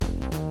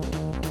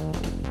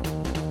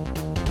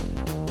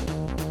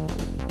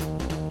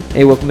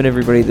Hey, welcome in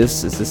everybody.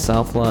 This is the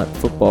Southland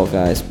Football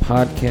Guys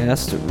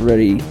podcast,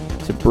 ready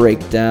to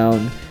break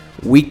down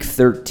Week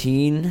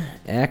 13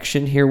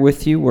 action here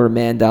with you. We're a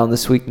man down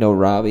this week. No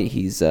Robbie.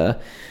 He's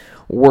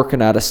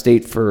working out of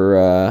state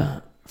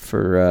for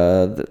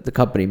the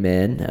company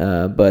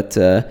man. But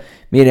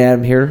me and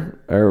Adam here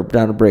are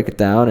down to break it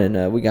down,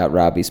 and we got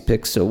Robbie's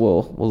picks, so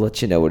we'll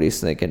let you know what he's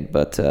thinking.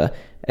 But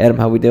Adam,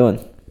 how we doing?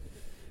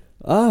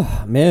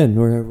 Man,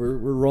 we're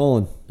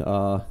rolling.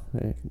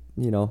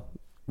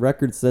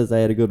 Record says I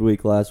had a good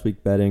week last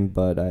week betting,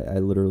 but I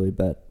literally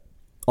bet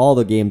all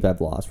the games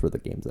I've lost were the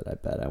games that I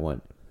bet. I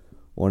went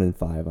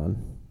 1-5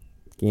 on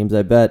games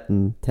I bet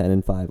and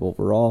 10-5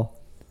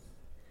 overall.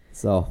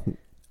 So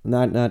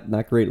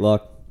not great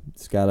luck.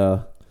 Just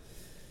gotta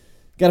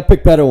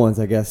pick better ones,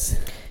 I guess,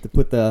 to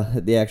put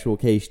the actual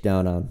case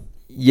down on.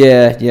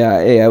 Yeah.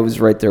 Hey, I was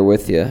right there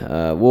with you.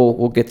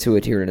 We'll get to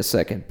it here in a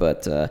second,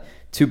 but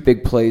two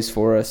big plays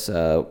for us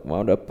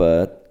wound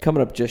up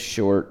coming up just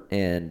short,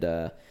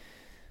 and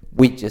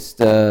we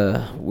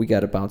got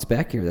to bounce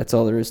back here. That's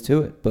all there is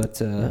to it. But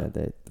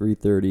that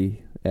 3:30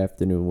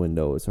 afternoon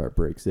window was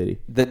Heartbreak City.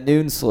 The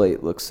noon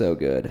slate looks so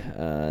good,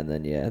 and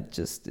then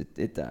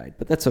it died,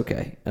 but that's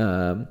okay.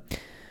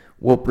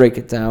 We'll break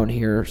it down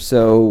here.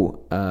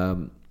 So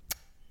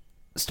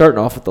starting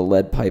off with the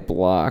lead pipe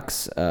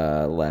locks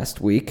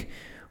last week.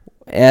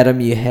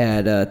 Adam, you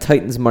had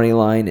Titans money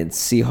line and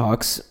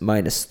Seahawks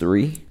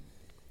 -3.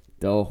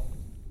 Oh,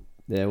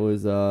 that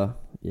was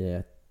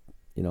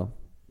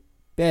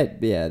bad.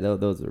 Yeah,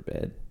 those are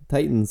bad.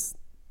 Titans,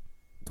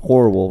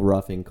 horrible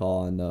roughing call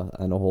on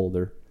a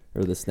holder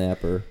or the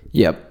snapper.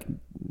 Yep,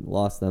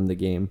 lost them the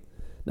game.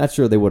 Not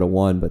sure they would have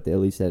won, but they at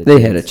least had a chance.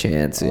 They had a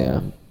chance.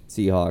 Yeah.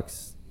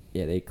 Seahawks,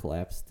 they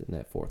collapsed in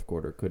that fourth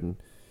quarter.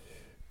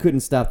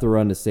 Couldn't stop the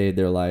run to save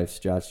their lives.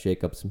 Josh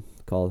Jacobs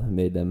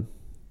made them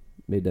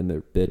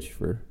their bitch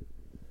for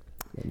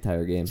the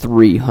entire game.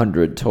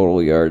 300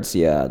 total yards.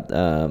 Yeah,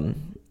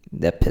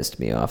 that pissed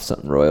me off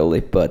something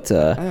royally. But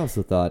I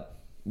also thought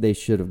they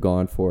should have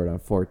gone for it on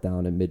fourth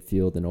down in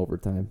midfield and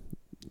overtime.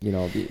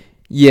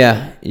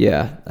 Yeah.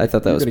 I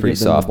thought that was pretty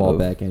soft. The ball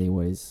back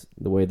anyways.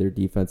 The way their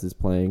defense is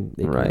playing,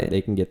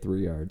 they can get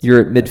 3 yards. You're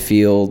at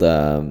midfield.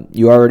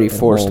 You already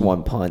forced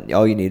one punt.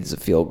 All you need is a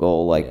field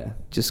goal.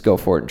 Just go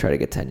for it and try to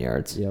get 10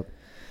 yards. Yep.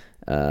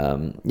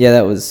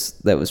 That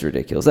was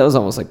ridiculous. That was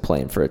almost like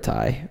playing for a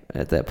tie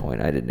at that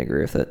point. I didn't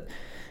agree with it.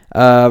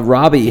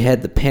 Robbie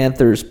had the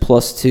Panthers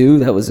 +2.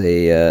 That was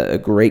a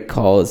great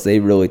call, as they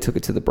really took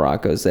it to the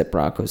Broncos. That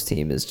Broncos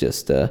team is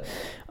just a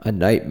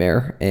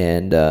nightmare,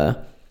 and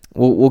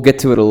we'll get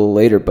to it a little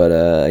later. But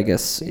I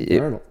guess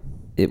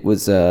it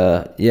was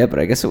but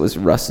I guess it was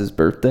Russ's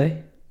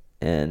birthday,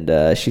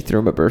 and she threw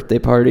him a birthday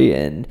party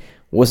and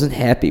wasn't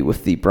happy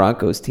with the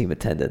Broncos team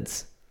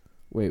attendance.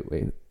 Wait.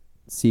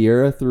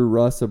 Sierra threw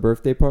Russ a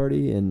birthday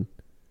party, and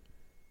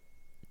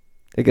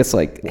I guess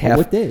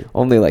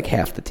only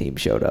half the team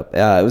showed up.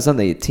 It was on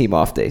the team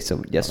off day,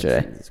 so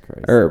yesterday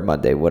or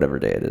Monday, whatever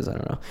day it is, I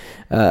don't know.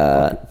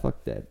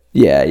 Fuck that.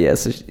 Yeah.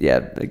 So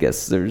I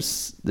guess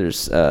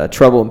there's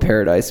trouble in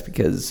paradise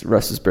because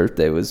Russ's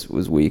birthday was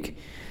weak.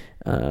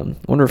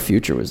 Wonder if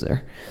Future was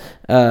there.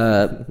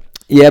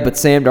 But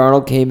Sam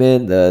Darnold came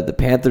in. The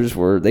Panthers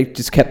they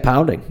just kept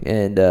pounding,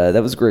 and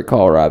that was a great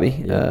call,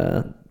 Robbie.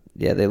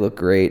 Yeah. They look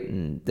great,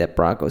 and that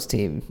Broncos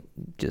team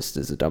just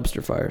is a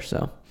dumpster fire.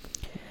 So.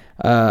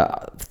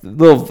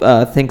 Little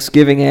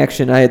Thanksgiving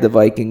action. I had the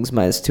Vikings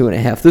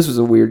 -2.5. This was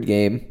a weird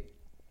game.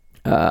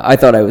 I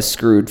thought I was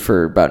screwed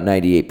for about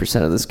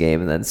 98% of this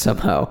game, and then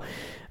somehow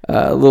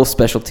a little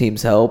special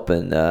teams help,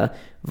 and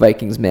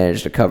Vikings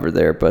managed to cover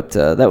there. But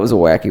that was a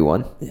wacky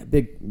one. Yeah,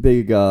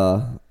 big.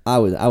 I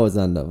was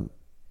on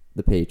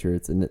the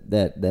Patriots, and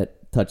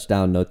that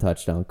touchdown, no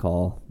touchdown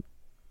call,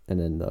 and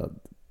then the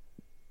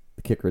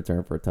kick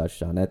return for a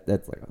touchdown.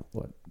 That's like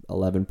a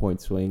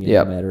 11-point swing in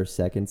a matter of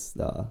seconds.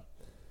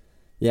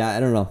 I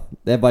don't know.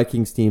 That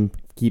Vikings team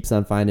keeps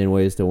on finding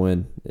ways to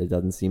win. It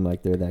doesn't seem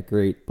like they're that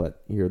great,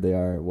 but here they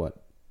are,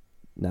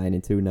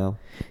 9-2 now?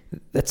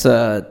 That's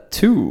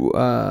two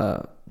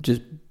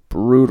just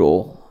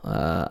brutal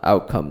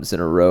outcomes in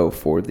a row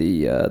for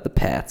the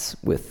Pats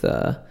with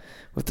the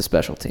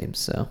special teams.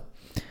 So,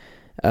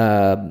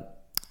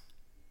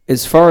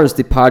 as far as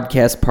the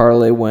podcast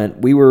parlay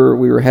went, we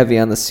were heavy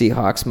on the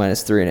Seahawks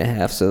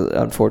 -3.5. So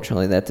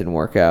unfortunately, that didn't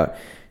work out.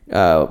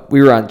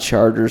 We were on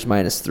Chargers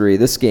 -3.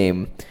 This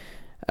game,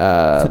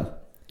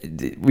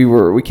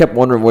 we kept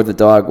wondering what the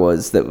dog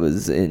was that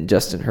was in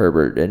Justin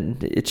Herbert,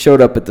 and it showed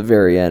up at the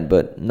very end,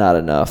 but not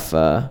enough.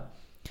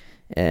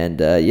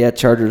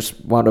 Chargers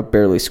wound up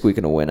barely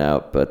squeaking a win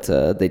out, but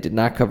they did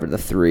not cover the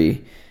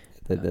 3.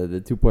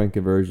 The 2-point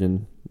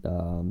conversion.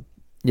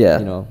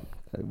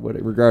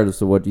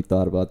 Regardless of what you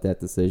thought about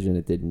that decision,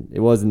 it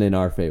wasn't in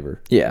our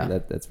favor. Yeah,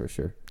 that's for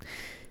sure.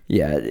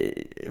 Yeah,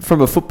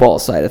 from a football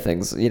side of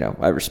things,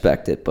 I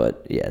respect it,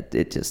 but it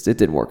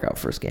didn't work out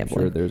for us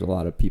gambling. Sure, there's a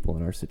lot of people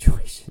in our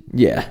situation.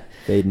 Yeah,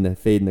 fading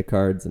the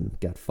cards and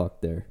got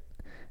fucked there.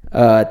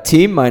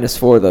 Team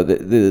 -4 though.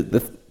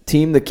 The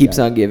team that keeps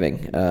on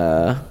giving.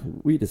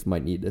 We just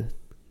might need to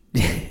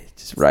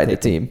just ride the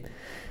team.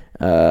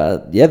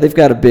 Yeah, they've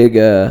got a big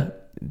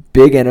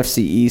NFC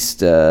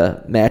East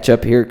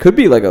matchup here. Could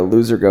be like a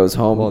loser goes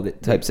home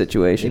type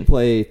situation. They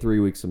play 3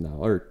 weeks from now,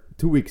 or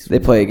 2 weeks from now.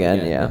 They play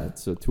again, yeah.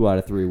 So 2 out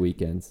of 3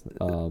 weekends.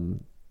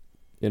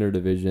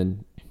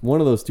 Interdivision. One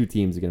of those two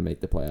teams is going to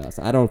make the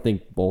playoffs. I don't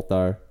think both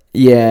are.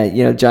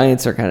 Yeah,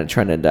 Giants are kind of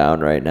trending down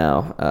right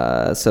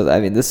now. So,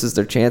 I mean, this is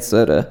their chance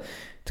to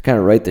kind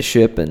of right the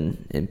ship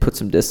and put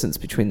some distance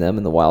between them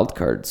and the wild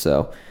card.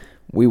 So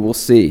we will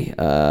see.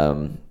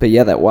 But,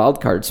 yeah, that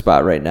wild card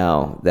spot right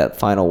now, that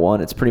final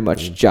one, it's pretty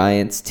much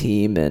Giants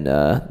team and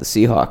the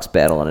Seahawks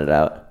battling it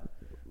out.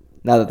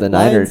 Now that the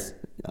Niners...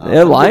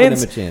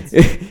 Lions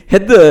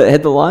had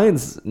the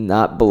Lions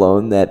not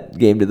blown that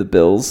game to the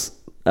Bills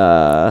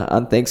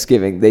on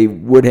Thanksgiving, they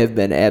would have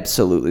been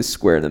absolutely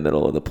square in the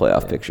middle of the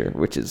playoff picture,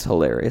 which is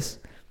hilarious.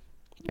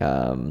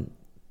 So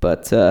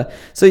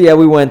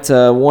we went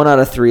 1 out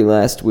of 3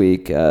 last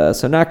week,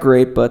 so not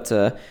great, but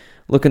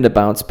looking to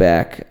bounce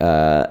back.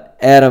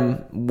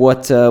 Adam,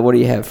 what do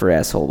you have for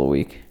asshole of the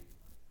week?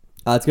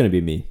 It's gonna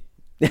be me.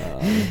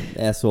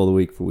 Asshole of the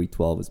week for week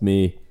 12 is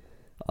me.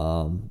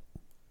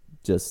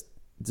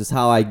 Just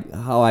how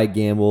I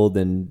gambled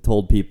and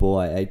told people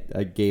I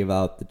gave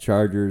out the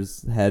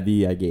Chargers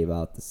heavy. I gave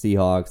out the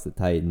Seahawks, the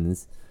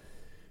Titans.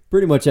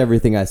 Pretty much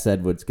everything I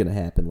said was going to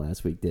happen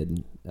last week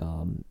didn't.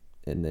 And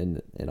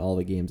all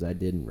the games I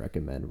didn't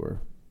recommend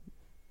were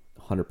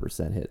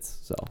 100% hits.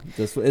 So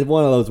just it's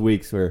one of those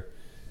weeks where,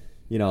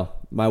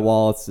 my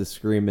wallet's just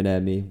screaming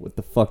at me. What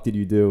the fuck did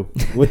you do?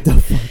 What the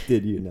fuck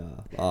did you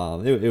know?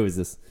 It was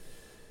just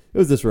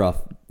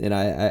rough. And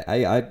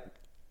I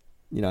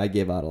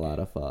gave out a lot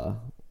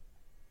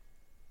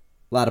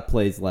of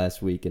plays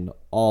last week, and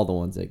all the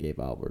ones I gave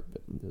out were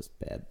just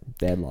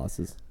bad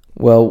losses.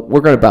 Well,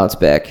 we're going to bounce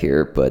back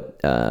here,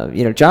 but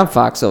John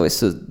Fox always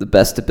says the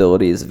best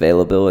ability is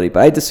availability,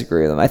 but I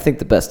disagree with him. I think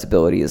the best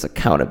ability is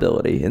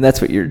accountability, and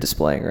that's what you're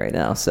displaying right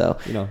now. So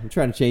I'm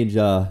trying to change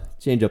up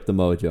the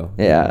mojo.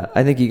 Yeah,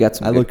 I think you got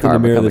some. I good looked in the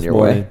mirror this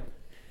morning way.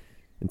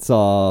 and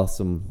saw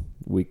some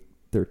week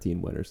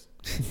 13 winners.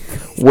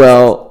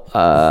 Well,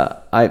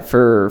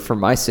 for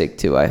my sake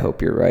too, I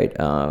hope you're right,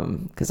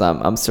 because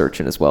I'm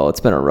searching as well. It's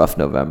been a rough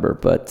November,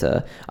 but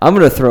I'm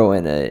going to throw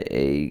in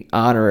a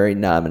honorary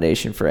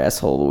nomination for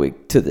asshole of the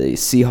week to the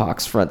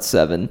Seahawks front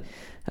seven.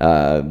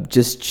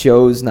 Just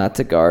chose not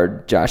to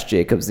guard Josh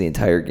Jacobs the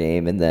entire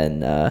game, and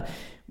then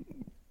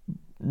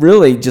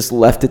really just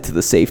left it to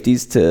the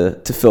safeties to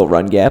fill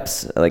run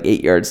gaps like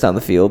 8 yards down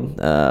the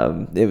field.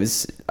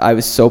 I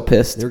was so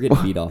pissed. They were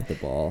getting beat off the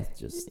ball.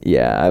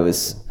 Yeah, I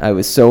was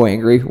so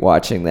angry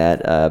watching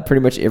that.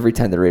 Pretty much every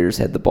time the Raiders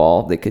had the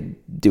ball, they could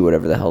do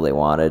whatever the hell they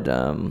wanted.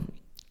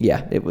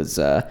 It was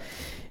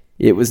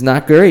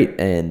not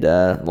great, and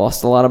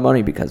lost a lot of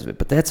money because of it.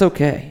 But that's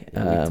okay.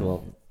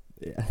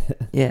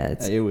 Yeah,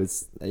 it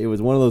was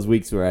one of those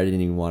weeks where I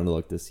didn't even want to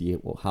look to see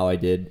how I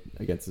did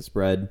against the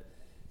spread.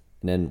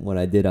 And then when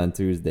I did on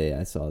Tuesday,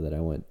 I saw that I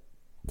went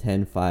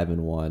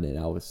 10-5-1, and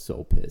I was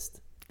so pissed.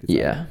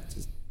 Yeah.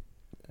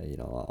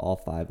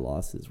 All 5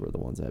 losses were the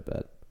ones I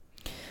bet.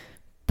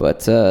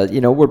 But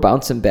we're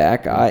bouncing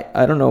back.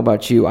 I don't know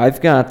about you.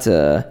 I've got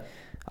I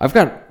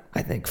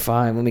think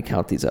 5. Let me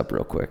count these up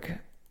real quick.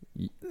 Are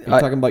you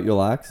talking about your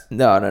locks?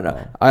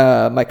 No.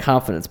 My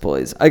confidence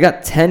plays. I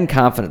got 10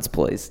 confidence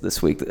plays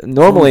this week.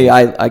 Normally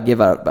I give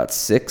out about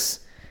 6.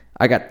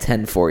 I got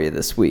 10 for you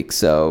this week.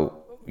 So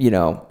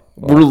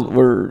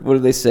we're what do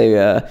they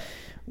say?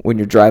 When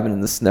you're driving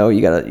in the snow,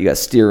 you gotta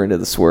steer into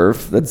the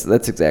swerve.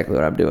 That's exactly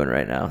what I'm doing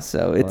right now.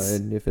 So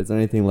and if it's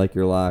anything like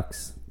your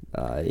locks,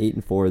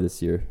 8-4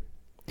 this year,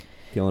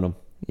 killing them.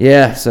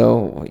 Yeah.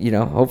 So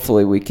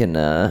hopefully we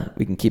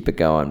can keep it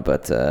going.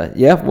 But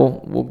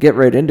we'll get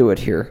right into it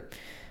here.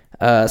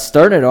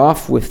 Starting it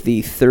off with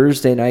the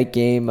Thursday night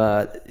game.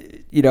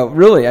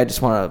 Really, I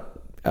just want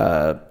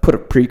to put a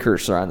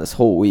precursor on this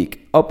whole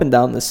week. Up and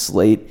down this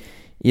slate,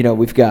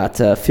 we've got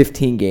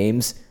 15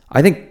 games.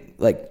 I think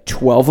like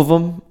 12 of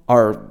them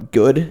are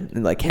good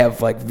and have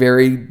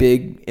very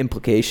big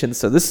implications.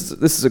 So this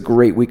is a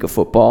great week of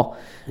football.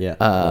 Yeah.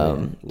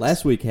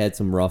 Last week had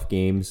some rough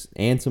games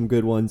and some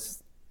good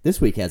ones.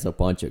 This week has a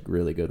bunch of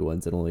really good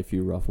ones and only a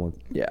few rough ones.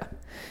 Yeah.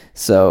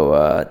 So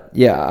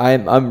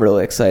I'm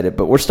really excited.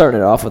 But we're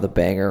starting it off with a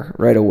banger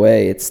right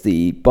away. It's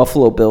the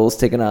Buffalo Bills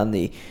taking on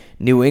the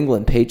New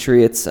England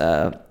Patriots.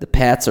 The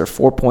Pats are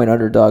 4-point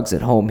underdogs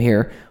at home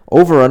here.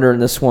 Over under in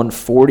this one,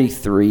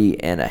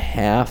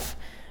 43.5.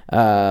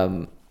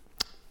 I'm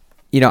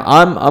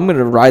going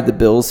to ride the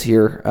Bills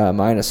here,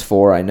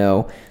 -4. I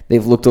know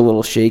they've looked a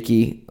little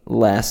shaky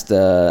last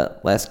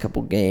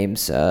couple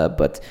games,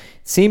 but it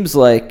seems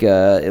like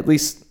at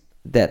least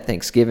that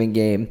Thanksgiving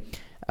game,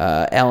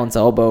 Allen's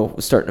elbow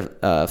was starting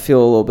to feel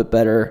a little bit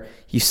better.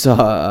 You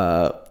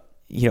saw,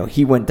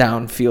 he went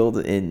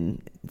downfield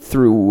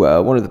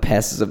through one of the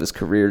passes of his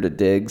career to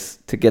Diggs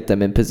to get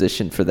them in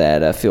position for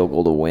that field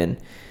goal to win.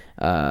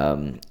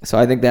 So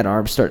I think that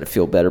arm's starting to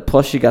feel better.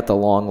 Plus, you got the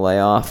long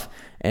layoff.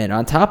 And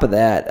on top of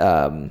that,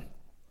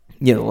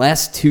 the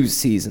last 2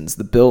 seasons,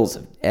 the Bills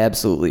have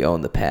absolutely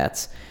owned the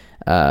Pats.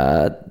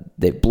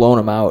 They've blown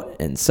them out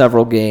in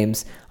several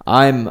games.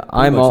 I'm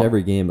all,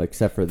 every game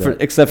except for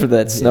that. Except for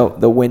that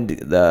the wind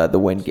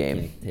game.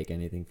 Can't take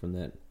anything from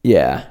that.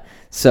 Yeah.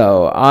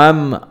 So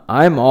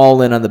I'm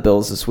all in on the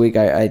Bills this week.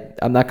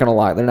 I'm not gonna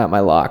lock. They're not my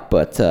lock,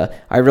 but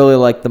I really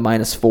like the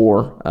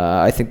 -4.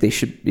 I think they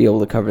should be able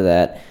to cover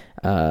that.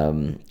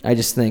 I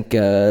just think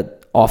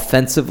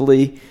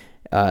offensively,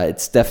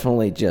 it's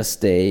definitely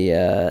just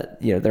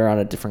they're on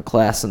a different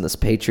class than this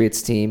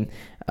Patriots team.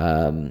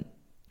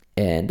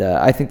 And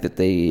I think that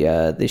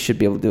they should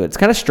be able to do it. It's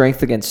kind of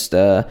strength against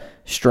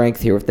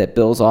strength here with that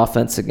Bills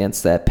offense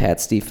against that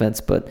Pats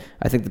defense, but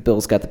I think the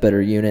Bills got the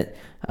better unit,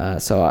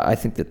 so I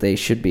think that they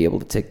should be able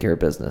to take care of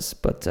business.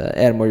 But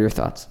Adam, what are your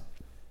thoughts?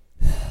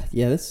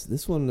 Yeah,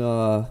 this one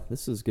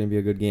this is going to be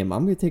a good game.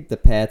 I'm going to take the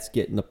Pats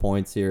getting the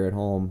points here at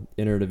home.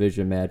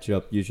 Interdivision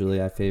matchup. Usually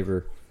I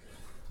favor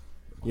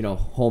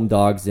home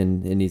dogs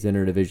in these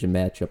interdivision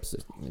matchups.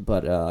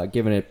 But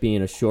given it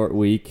being a short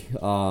week,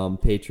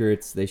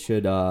 Patriots, they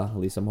should, at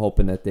least I'm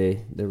hoping that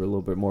they were a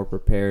little bit more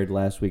prepared.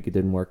 Last week it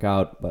didn't work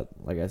out, but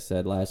like I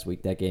said, last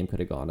week that game could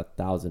have gone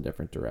 1,000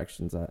 different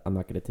directions. I'm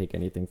not going to take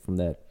anything from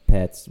that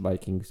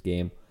Pats-Vikings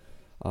game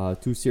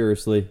too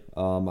seriously.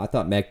 I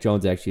thought Mac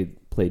Jones actually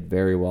played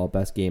very well,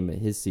 best game of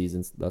his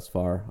season thus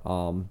far.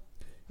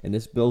 And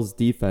this Bills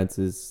defense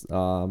is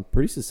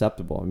pretty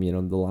susceptible. I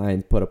mean, the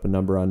Lions put up a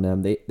number on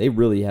them. They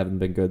really haven't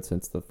been good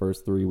since the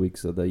first 3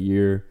 weeks of the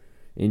year.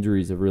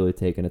 Injuries have really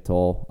taken a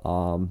toll.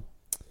 I'm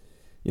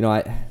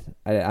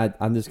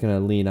just gonna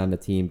lean on the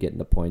team getting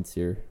the points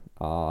here.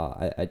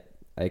 I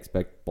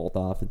expect both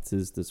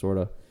offenses to sort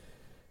of,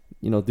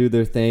 do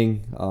their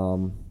thing.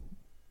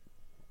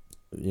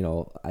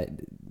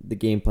 The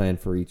game plan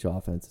for each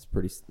offense is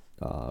pretty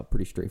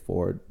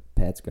straightforward.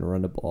 Pat's going to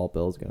run the ball.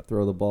 Bill's going to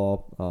throw the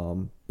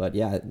ball. But,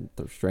 yeah,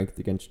 they're strength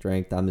against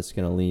strength. I'm just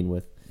going to lean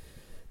with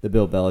the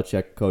Bill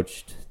Belichick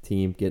coached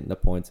team getting the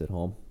points at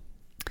home.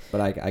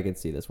 But I can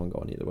see this one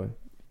going either way.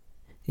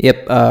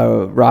 Yep.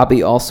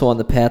 Robbie also on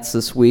the Pats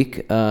this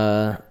week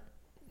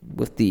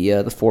with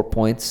the 4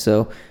 points.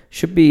 So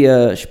should be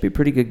a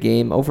pretty good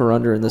game.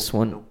 Over-under in this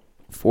one,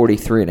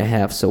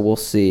 43.5. So we'll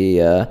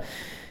see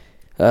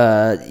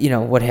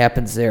what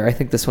happens there. I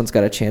think this one's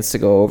got a chance to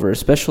go over,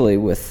 especially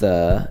with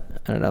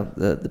I don't know.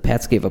 The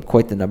Pats gave up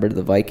quite the number to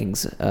the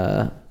Vikings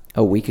a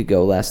week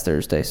ago last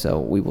Thursday, so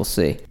we will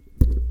see.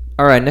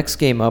 All right, next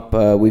game up,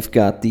 we've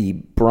got the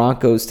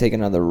Broncos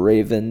taking on the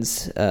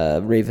Ravens.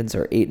 Ravens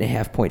are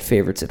 8.5-point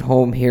favorites at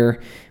home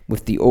here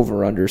with the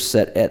over-under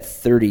set at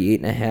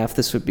 38.5.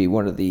 This would be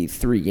one of the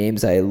 3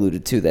 games I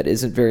alluded to that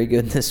isn't very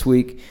good this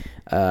week.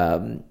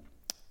 I'm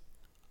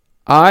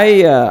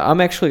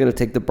actually going to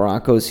take the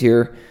Broncos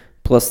here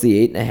plus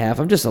the 8.5.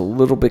 I'm just a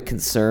little bit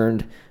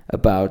concerned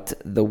about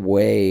the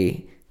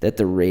way that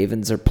the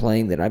Ravens are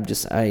playing, that I'm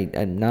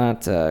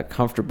not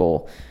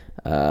comfortable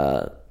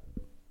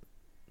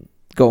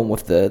going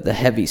with the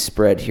heavy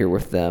spread here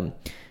with them.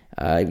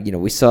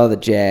 We saw the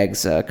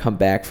Jags come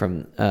back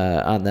from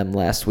on them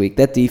last week.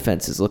 That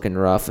defense is looking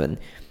rough, and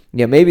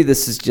maybe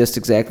this is just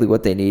exactly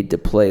what they need to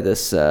play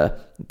this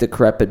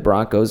decrepit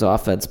Broncos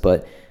offense,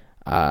 but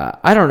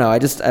I don't know. I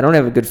don't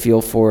have a good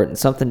feel for it, and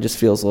something just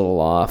feels a little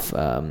off.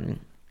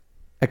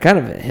 I kind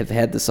of have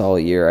had this all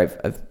year.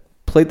 I've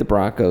played the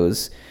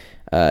Broncos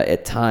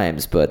at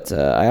times, but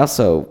I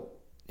also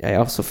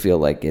feel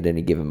like at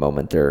any given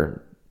moment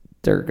they're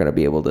going to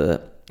be able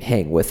to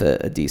hang with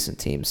a decent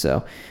team.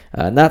 So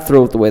not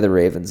thrilled with the way the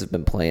Ravens have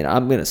been playing.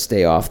 I'm going to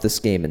stay off this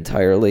game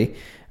entirely.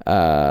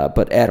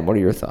 But Adam, what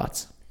are your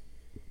thoughts?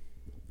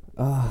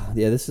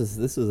 Yeah, this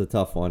is a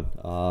tough one.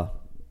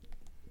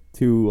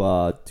 Two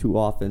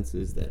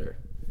offenses that are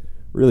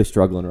really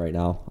struggling right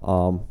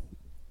now.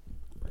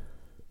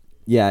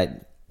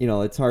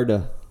 It's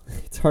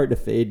hard to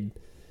fade.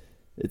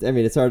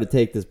 It's hard to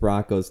take this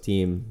Broncos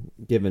team,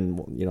 given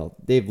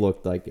they've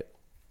looked like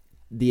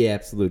the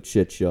absolute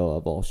shit show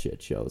of all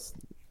shit shows.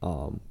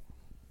 I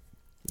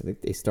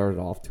think they started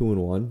off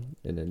 2-1,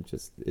 and then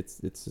it's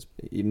just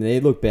they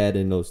look bad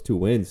in those 2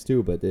 wins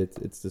too, but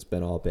it's just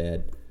been all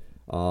bad.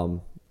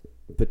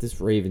 But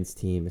this Ravens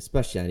team,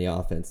 especially on the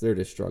offense, they're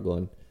just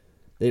struggling.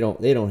 They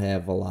don't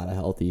have a lot of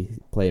healthy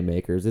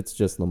playmakers. It's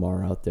just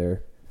Lamar out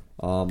there.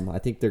 I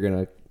think they're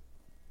gonna.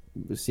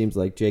 It seems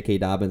like J.K.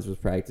 Dobbins was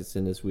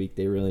practicing this week.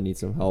 They really need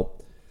some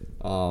help.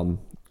 But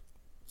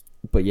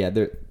yeah,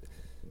 they're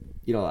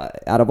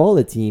out of all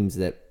the teams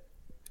that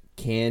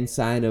can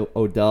sign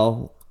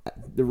Odell,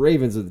 the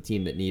Ravens are the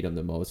team that need him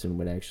the most and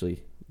would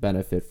actually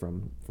benefit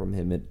from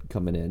him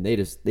coming in. They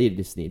just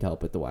need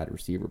help at the wide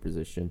receiver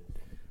position.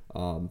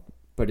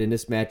 But in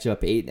this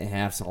matchup,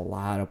 8.5 is a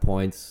lot of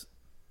points.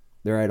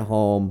 They're at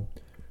home.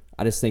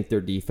 I just think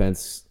their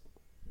defense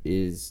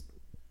is,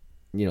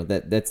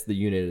 that's the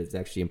unit that's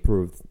actually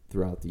improved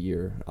throughout the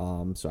year.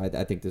 So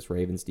I think this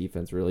Ravens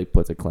defense really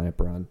puts a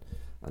clamper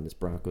on this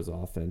Broncos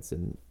offense,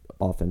 and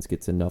offense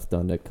gets enough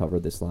done to cover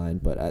this line.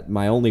 But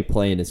my only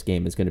play in this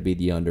game is going to be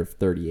the under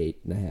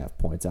 38.5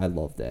 points. I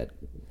love that.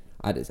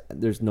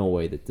 There's no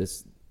way that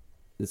this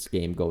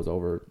game goes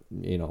over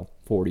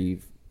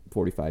 40,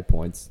 45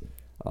 points.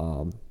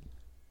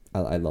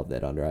 I love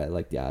that under. I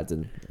like the odds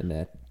in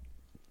that.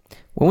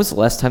 When was the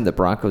last time the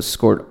Broncos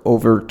scored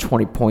over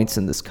 20 points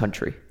in this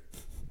country?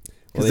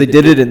 Because Well, they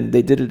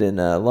did it in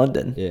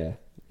London. Yeah,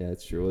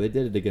 that's true. Well, they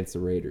did it against the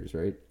Raiders,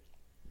 right?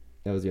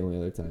 That was the only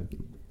other time.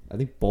 I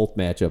think both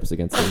matchups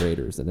against the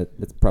Raiders, and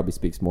it probably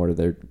speaks more to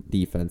their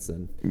defense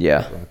than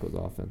Yeah. Broncos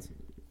offense.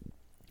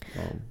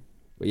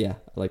 But yeah,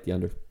 I like the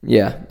under.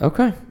 Yeah.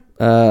 Okay.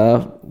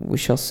 We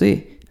shall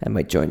see. I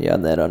might join you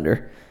on that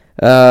under.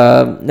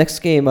 Next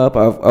game up.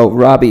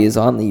 Robbie is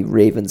on the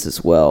Ravens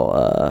as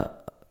well,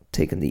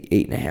 taking the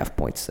 8.5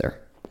 points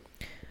there.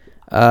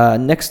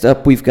 Next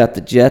up, we've got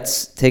the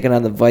Jets taking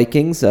on the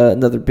Vikings.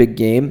 Another big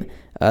game.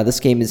 This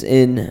game is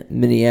in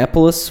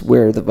Minneapolis,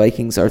 where the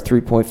Vikings are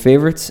 3-point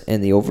favorites,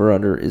 and the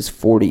over/under is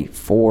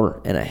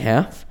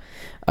 44.5.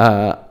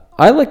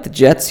 I like the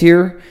Jets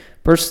here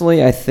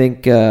personally. I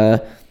think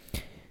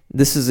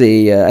this is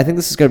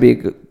going to be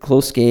a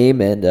close game,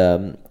 and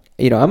I'm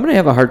going to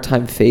have a hard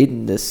time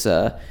fading this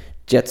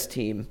Jets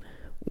team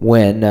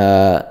when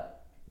they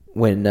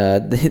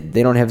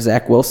don't have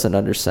Zach Wilson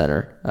under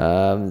center.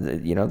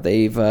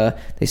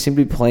 They seem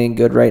to be playing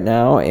good right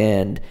now,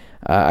 and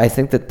I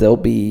think that they'll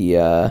be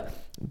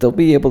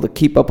able to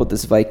keep up with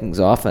this Vikings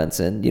offense.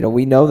 And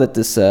we know that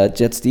this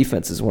Jets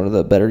defense is one of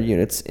the better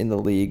units in the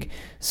league.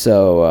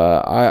 So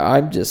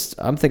I'm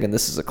thinking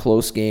this is a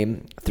close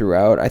game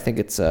throughout. I think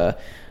it's going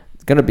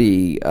to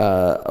be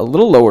a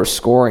little lower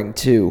scoring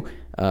too.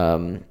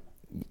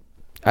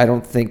 I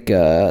don't think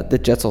the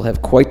Jets will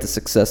have quite the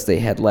success they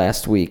had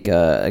last week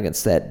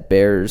against that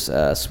Bears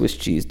Swiss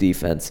cheese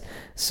defense.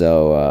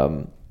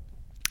 So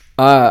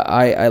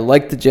I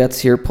like the Jets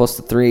here plus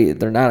the 3.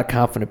 They're not a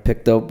confident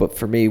pick though, but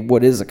for me,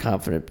 what is a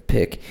confident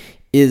pick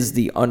is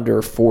the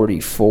under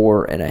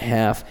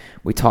 44.5.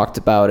 We talked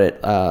about it,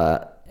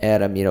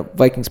 Adam.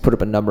 Vikings put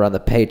up a number on the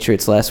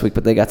Patriots last week,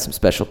 but they got some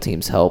special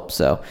teams help,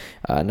 so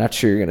not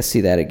sure you're going to see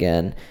that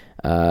again.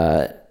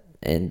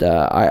 And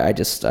I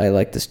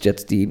like this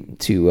Jets D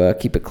to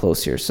keep it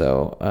close here.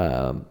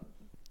 So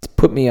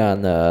put me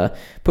on the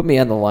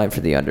line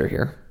for the under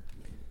here.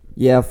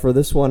 Yeah, for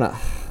this one,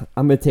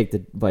 I'm going to take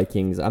the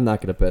Vikings. I'm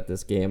not going to bet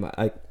this game.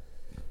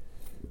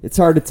 It's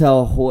hard to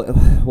tell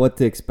what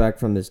to expect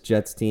from this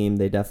Jets team.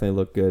 They definitely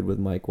look good with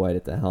Mike White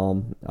at the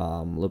helm.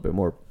 A little bit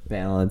more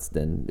balanced,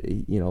 and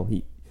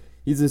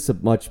he's just a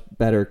much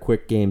better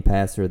quick game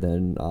passer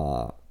than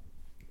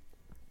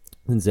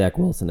Zach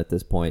Wilson at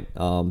this point.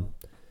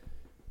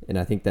 And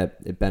I think that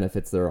it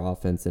benefits their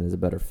offense and is a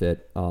better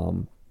fit.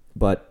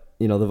 But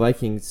the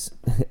Vikings,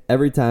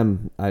 every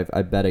time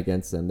I bet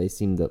against them, they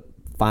seem to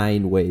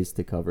find ways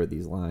to cover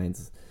these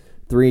lines.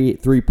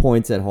 Three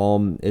points at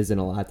home isn't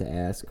a lot to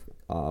ask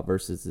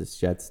versus this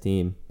Jets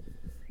team.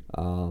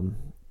 I'm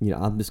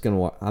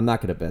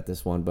not gonna bet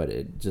this one,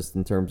 but just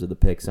in terms of the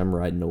picks, I'm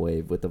riding the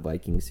wave with the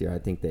Vikings here. I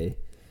think they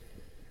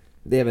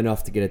have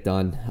enough to get it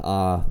done.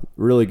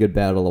 Really good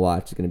battle to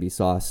watch. It's gonna be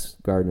Sauce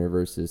Gardner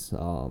versus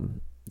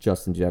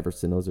Justin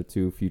Jefferson. Those are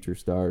two future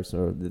stars,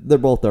 or they're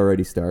both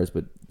already stars,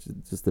 but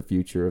just the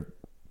future of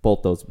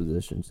both those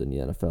positions in the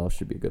NFL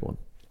should be a good one.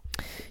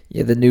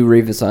 Yeah, the new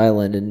Revis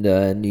Island in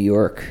New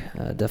York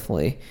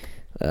definitely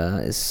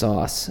is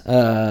Sauce.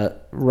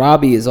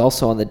 Robbie is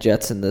also on the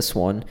Jets in this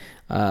one.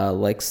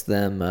 Likes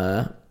them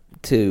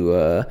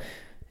to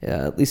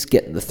at least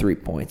getting the 3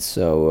 points.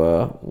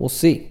 So we'll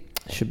see.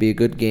 Should be a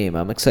good game.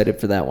 I'm excited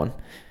for that one.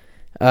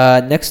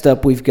 Next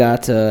up, we've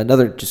got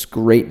another just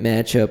great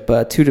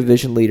matchup. Two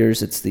division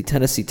leaders. It's the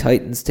Tennessee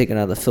Titans taking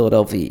on the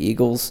Philadelphia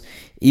Eagles.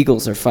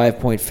 Eagles are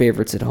 5-point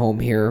favorites at home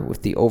here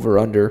with the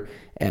over-under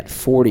at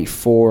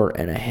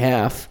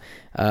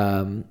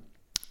 44.5.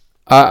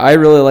 I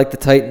really like the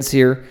Titans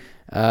here.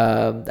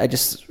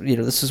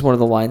 This is one of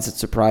the lines that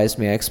surprised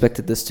me. I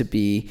expected this to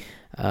be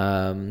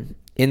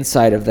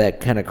inside of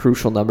that kind of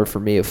crucial number for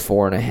me of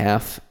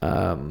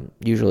 4.5.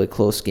 Usually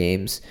close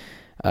games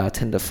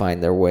tend to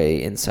find their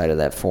way inside of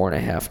that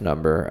 4.5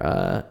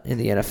 number in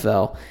the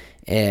NFL.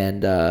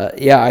 And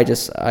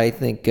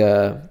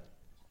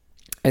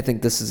I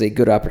think this is a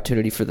good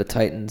opportunity for the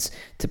Titans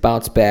to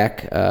bounce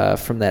back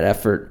from that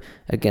effort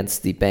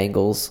against the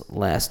Bengals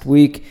last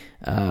week.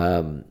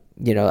 I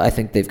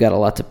think they've got a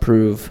lot to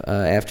prove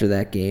after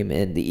that game.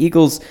 And the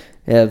Eagles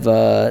have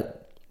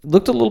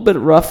looked a little bit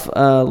rough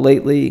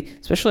lately,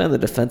 especially on the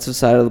defensive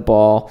side of the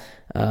ball.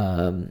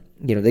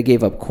 They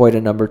gave up quite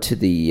a number to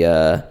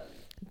the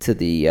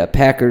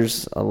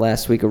Packers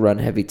last week, a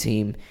run-heavy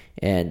team.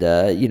 And,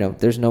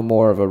 there's no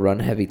more of a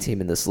run-heavy team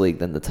in this league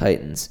than the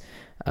Titans.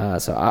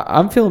 So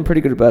I'm feeling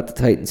pretty good about the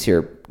Titans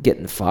here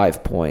getting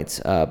 5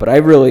 points. But I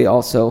really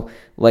also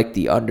like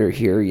the under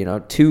here.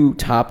 Two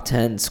top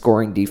 10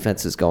 scoring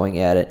defenses going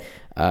at it.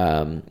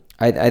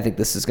 I think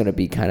this is going to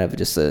be kind of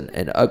just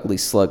an ugly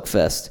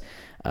slugfest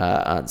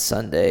on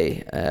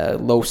Sunday.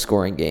 Low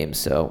scoring game.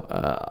 So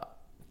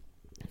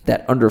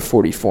that under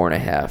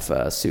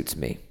 44.5 suits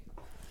me.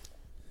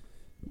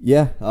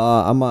 Yeah,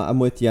 I'm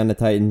with you on the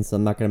Titans.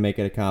 I'm not going to make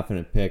it a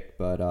confident pick,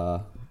 but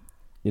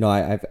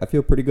I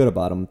feel pretty good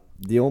about them.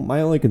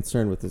 My only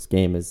concern with this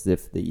game is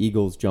if the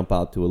Eagles jump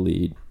out to a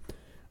lead.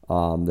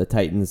 The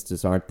Titans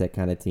just aren't that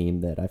kind of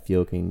team that I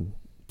feel can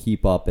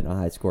keep up in a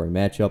high-scoring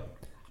matchup.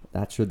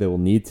 Not sure they will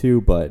need to,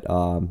 but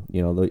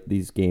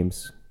these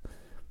games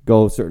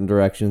go certain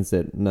directions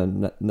that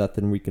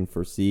nothing we can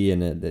foresee,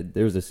 and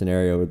there's a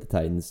scenario where the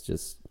Titans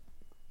just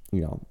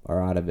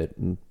are out of it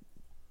and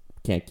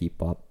can't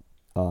keep up.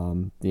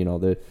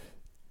 The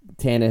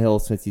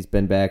Tannehill, since he's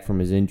been back from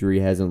his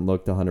injury, hasn't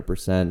looked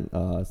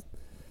 100%.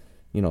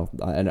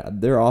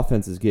 And their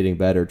offense is getting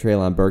better.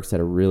 Treylon Burks had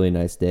a really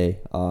nice day.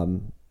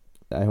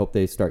 I hope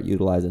they start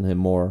utilizing him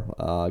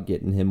more,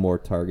 getting him more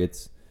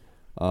targets.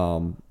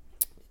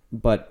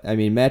 But I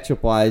mean,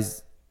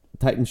 matchup-wise,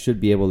 Titans should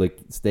be able to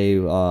stay.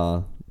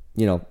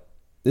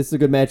 This is a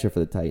good matchup for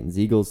the Titans.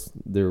 Eagles,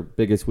 their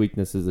biggest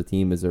weakness as a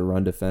team is their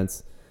run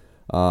defense.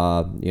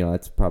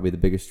 It's probably the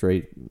biggest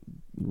straight.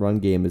 Run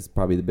game is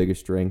probably the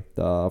biggest strength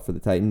for the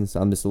Titans.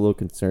 I'm just a little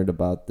concerned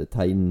about the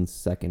Titans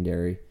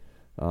secondary.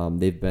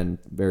 They've been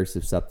very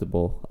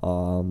susceptible.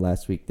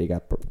 Last week they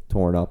got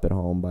torn up at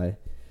home by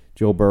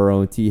Joe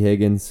Burrow and T.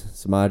 Higgins,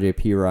 Samaje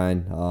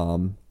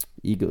Perine.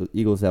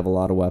 Eagles have a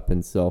lot of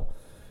weapons, so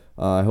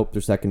I hope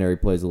their secondary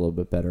plays a little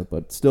bit better.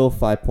 But still,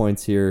 5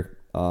 points here,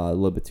 a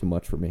little bit too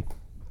much for me.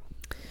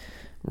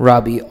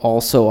 Robbie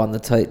also on the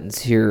Titans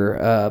here,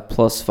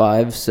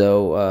 +5.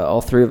 So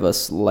all three of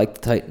us like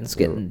the Titans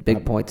getting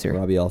big points here.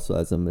 Robbie also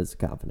has them as a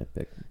confident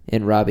pick.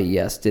 And Robbie,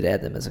 yes, did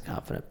add them as a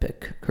confident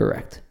pick.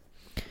 Correct.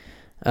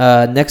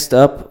 Next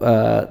up,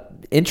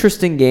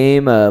 interesting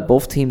game.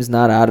 Both teams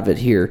not out of it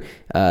here.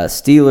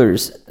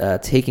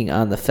 Steelers taking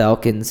on the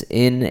Falcons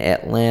in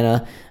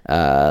Atlanta.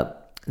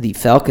 The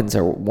Falcons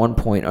are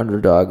 1-point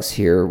underdogs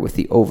here with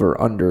the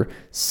over-under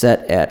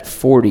set at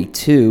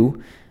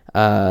 42.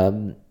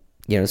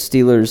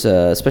 Steelers,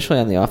 especially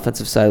on the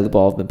offensive side of the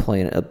ball, have been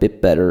playing a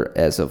bit better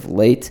as of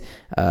late.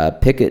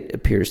 Pickett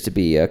appears to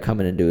be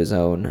coming into his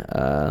own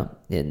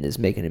and is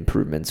making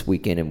improvements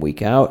week in and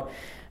week out.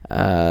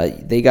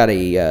 They got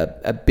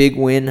a big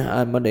win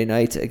on Monday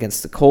night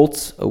against the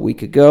Colts a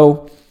week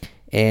ago.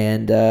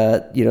 And,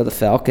 the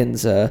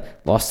Falcons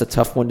lost a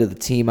tough one to the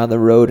team on the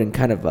road in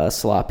kind of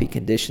sloppy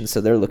conditions, so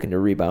they're looking to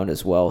rebound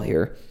as well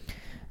here.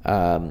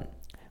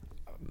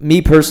 Me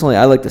personally,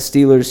 I like the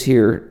Steelers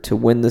here to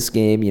win this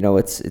game.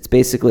 It's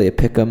basically a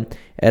pick 'em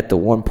at the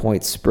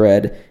 1-point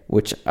spread,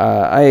 which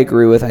I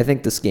agree with. I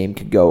think this game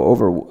could go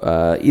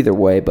over either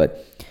way,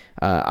 but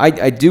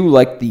I do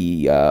like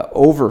the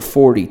over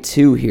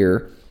 42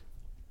 here.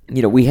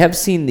 We have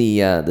seen the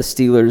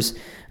Steelers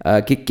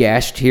get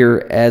gashed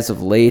here as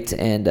of late,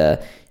 and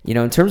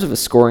in terms of a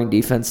scoring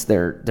defense,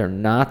 they're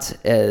not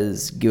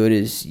as good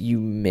as you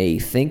may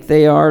think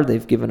they are.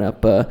 They've given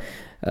up a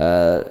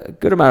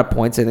good amount of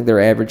points. I think they're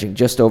averaging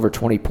just over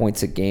 20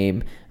 points a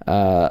game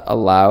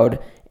allowed.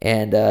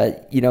 And,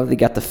 they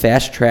got the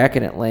fast track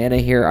in Atlanta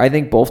here. I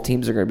think both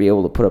teams are going to be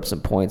able to put up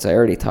some points. I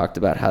already talked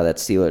about how that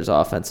Steelers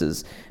offense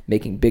is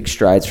making big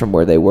strides from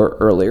where they were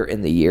earlier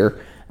in the year.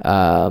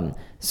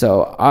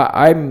 So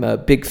I'm a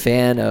big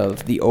fan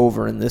of the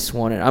over in this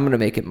one, and I'm going to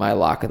make it my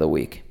lock of the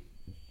week.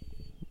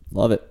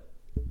 Love it.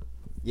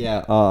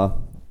 Yeah, I'm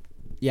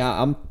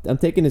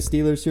taking the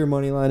Steelers here,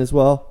 money line as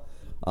well.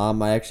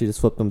 I actually just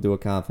flipped them to a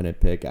confident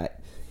pick. A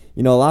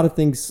lot of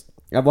things.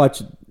 I've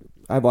watched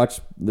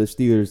the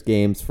Steelers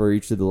games for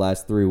each of the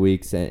last 3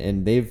 weeks,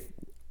 and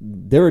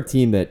they're a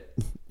team that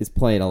is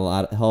playing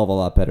a hell of a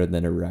lot better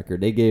than their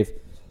record. They gave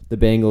the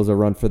Bengals a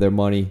run for their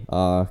money.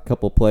 A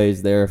couple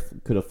plays there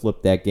could have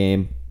flipped that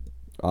game.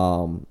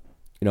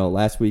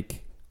 Last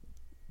week,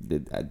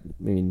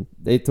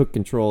 they took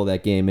control of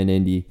that game in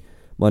Indy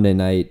Monday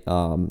night.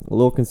 A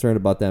little concerned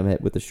about them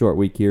with the short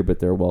week here, but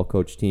they're a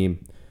well-coached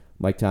team.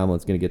 Mike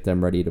Tomlin's going to get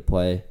them ready to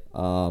play.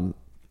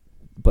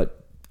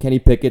 But Kenny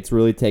Pickett's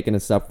really taken a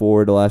step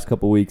forward the last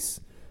couple weeks.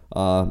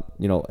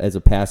 As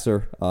a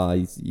passer,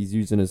 he's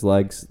using his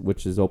legs,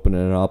 which is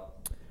opening it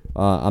up.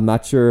 I'm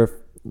not sure if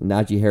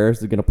Najee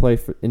Harris is going to play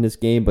in this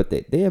game, but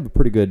they have a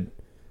pretty good.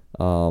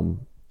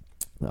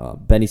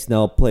 Benny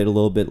Snell played a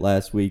little bit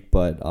last week,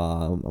 but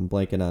I'm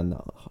blanking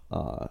on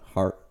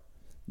Hart,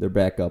 their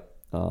backup.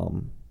 I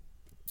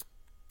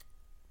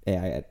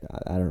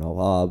don't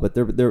know, but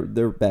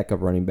their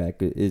backup running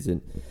back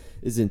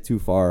isn't too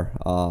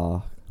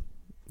far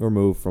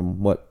removed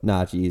from what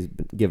Najee's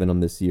been giving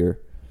them this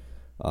year.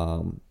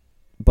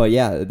 But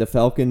yeah, the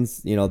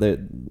Falcons, they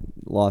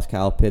lost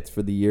Kyle Pitts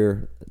for the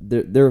year.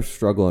 They're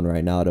struggling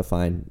right now to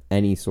find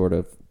any sort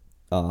of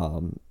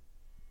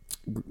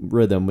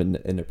rhythm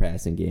in their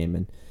passing game,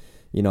 and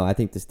I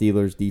think the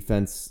Steelers'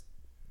 defense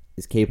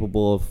is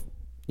capable of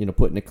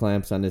putting the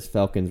clamps on this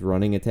Falcons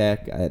running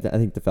attack. I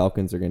think the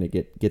Falcons are going to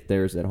get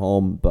theirs at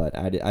home, but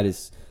I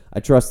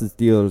trust the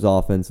Steelers'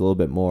 offense a little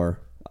bit more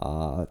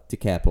to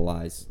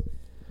capitalize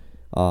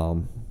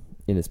in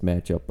this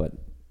matchup. But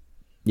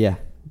yeah,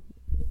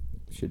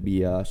 Should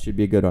be a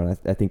good one.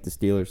 I think the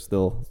Steelers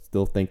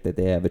still think that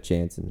they have a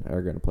chance and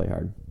are going to play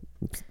hard.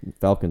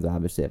 Falcons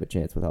obviously have a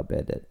chance with how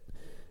bad that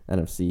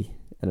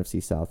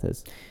NFC South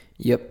is.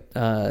 Yep.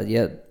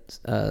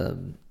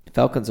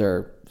 Falcons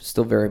are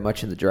still very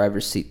much in the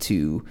driver's seat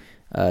to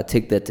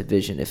take that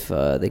division if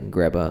they can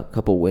grab a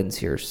couple wins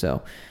here.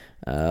 So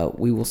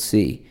we will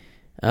see.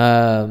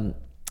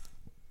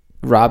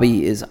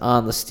 Robbie is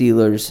on the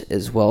Steelers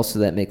as well, so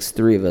that makes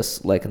 3 of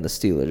us liking the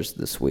Steelers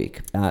this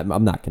week. I'm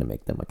not going to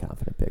make them a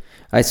confident pick.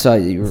 I saw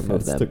you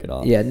remove them. Took it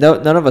off. Yeah,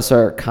 none of us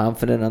are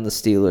confident on the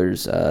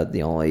Steelers.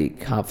 The only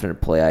confident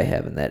play I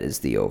have in that is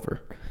the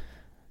over.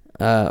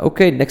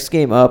 Okay, next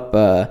game up.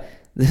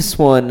 This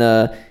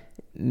one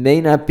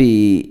may not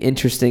be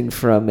interesting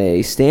from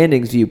a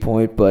standings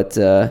viewpoint, but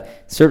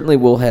certainly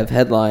will have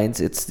headlines.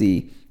 It's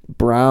the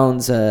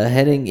Browns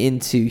heading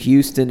into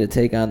Houston to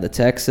take on the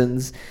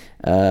Texans.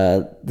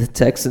 The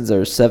Texans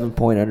are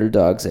 7-point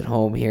underdogs at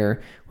home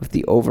here with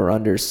the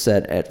over-under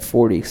set at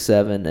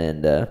 47.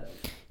 And,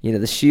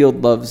 the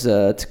Shield loves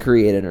to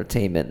create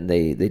entertainment, and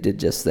they did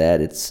just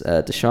that. It's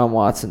Deshaun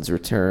Watson's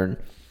return.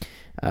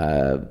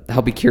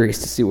 I'll be curious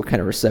to see what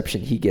kind of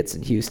reception he gets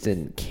in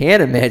Houston.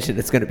 Can't imagine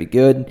it's going to be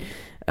good.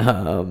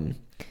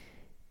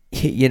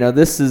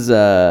 This is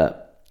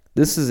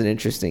an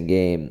interesting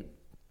game.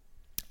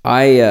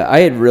 I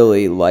had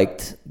really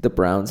liked the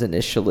Browns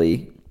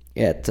initially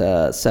at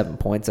 7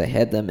 points. I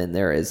had them in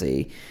there as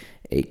a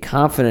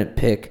confident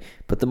pick,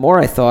 but the more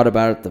I thought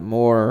about it, the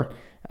more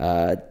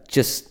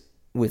just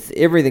with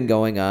everything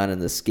going on in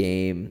this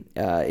game,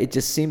 it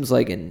just seems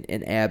like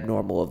an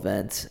abnormal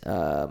event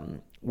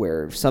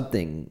where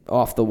something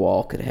off the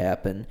wall could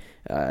happen.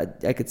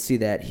 I could see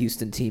that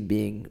Houston team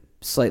being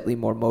slightly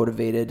more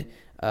motivated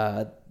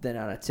than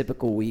on a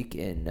typical week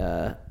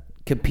and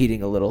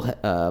competing a little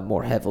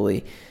more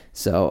heavily.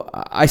 So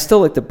I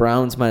still like the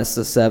Browns minus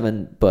the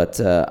 7, but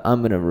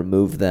I'm going to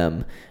remove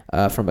them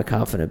from a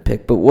confident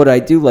pick. But what I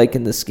do like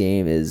in this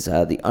game is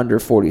the under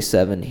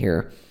 47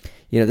 here.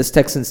 This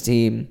Texans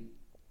team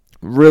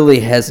really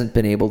hasn't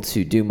been able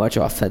to do much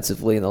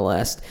offensively in the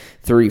last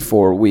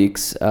 3-4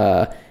 weeks.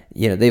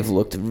 They've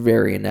looked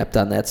very inept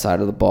on that side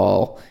of the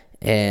ball.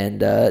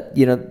 And,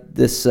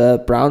 this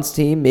Browns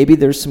team, maybe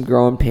there's some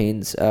growing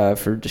pains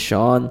for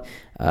Deshaun.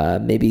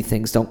 Maybe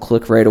things don't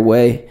click right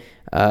away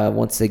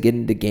once they get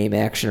into game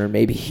action, or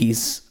maybe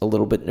he's a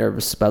little bit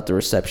nervous about the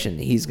reception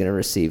he's going to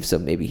receive, so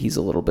maybe he's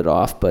a little bit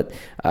off. But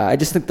I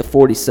just think the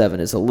 47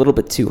 is a little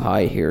bit too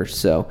high here,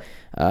 so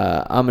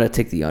I'm going to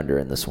take the under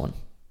in this one.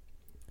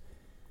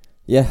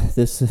 Yeah,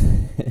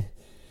 the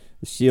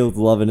Shield's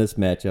loving this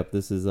matchup.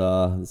 This is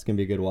going to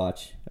be a good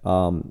watch.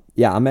 I'm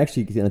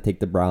actually going to take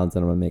the Browns,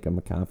 and I'm going to make them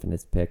a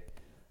confidence pick.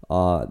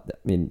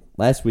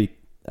 Last week,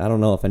 I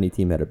don't know if any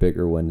team had a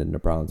bigger win than the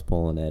Browns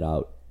pulling it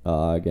out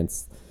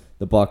against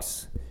the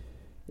Bucs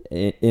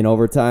in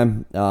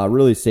overtime.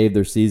 Really saved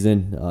their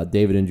season.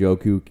 David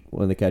Njoku,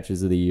 one of the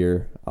catches of the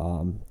year,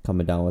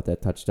 coming down with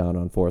that touchdown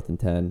on 4th and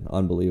 10.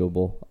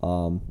 Unbelievable.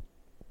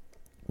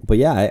 But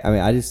yeah,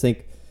 I just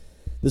think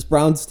this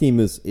Browns team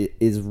is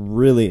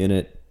really in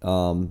it.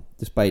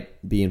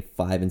 Despite being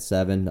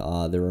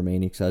 5-7, their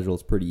remaining schedule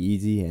is pretty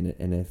easy,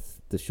 and if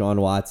Deshaun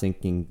Watson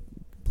can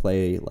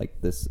play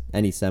like this,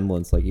 any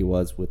semblance like he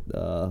was with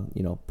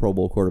Pro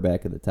Bowl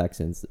quarterback of the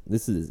Texans,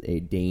 this is a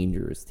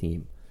dangerous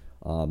team.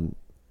 They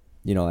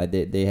have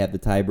the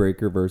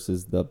tiebreaker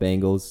versus the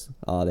Bengals.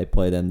 They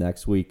play them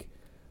next week.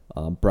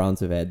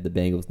 Browns have had the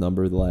Bengals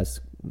number the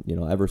last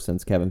ever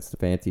since Kevin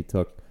Stefanski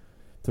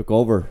took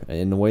over,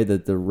 and the way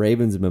that the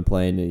Ravens have been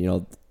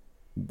playing,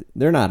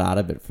 they're not out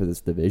of it for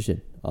this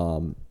division.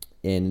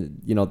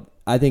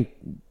 I think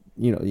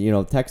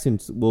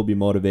Texans will be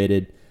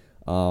motivated.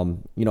 I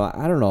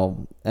don't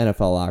know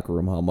NFL locker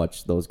room how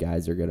much those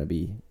guys are going to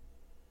be,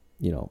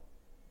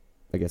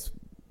 I guess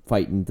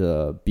fighting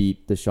to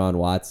beat Deshaun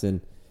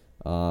Watson.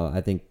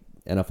 I think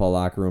NFL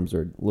locker rooms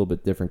are a little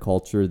bit different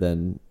culture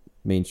than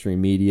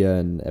mainstream media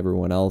and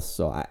everyone else.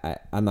 So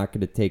I'm not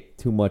going to take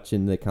too much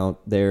into account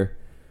there.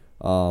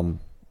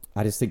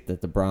 I just think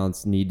that the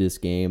Browns need this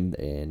game,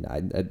 and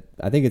I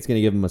think it's going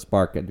to give them a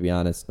spark, to be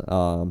honest.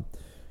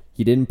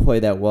 He didn't play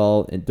that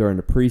well during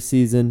the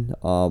preseason.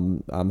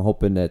 I'm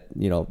hoping that,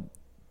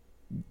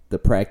 the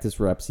practice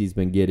reps he's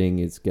been getting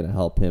is going to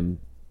help him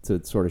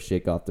to sort of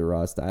shake off the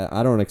rust.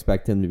 I don't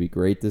expect him to be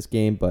great this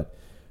game, but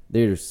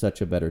they're just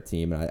such a better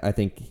team. And I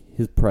think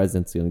his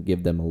presence is going to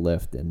give them a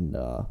lift. And,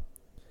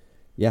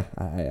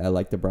 I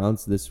like the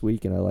Browns this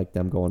week, and I like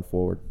them going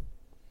forward.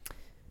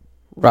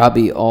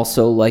 Robbie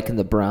also liking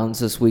the Browns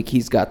this week.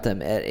 He's got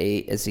them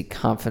as a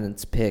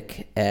confidence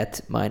pick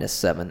at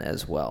 -7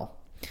 as well.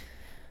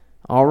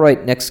 All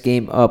right, next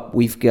game up,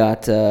 we've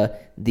got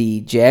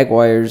the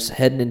Jaguars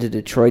heading into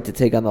Detroit to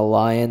take on the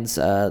Lions.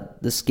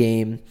 This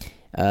game,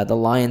 the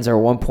Lions are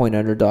 1-point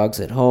underdogs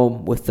at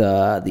home with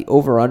the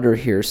over-under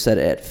here set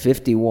at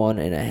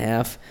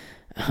 51.5.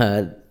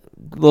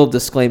 Little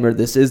disclaimer,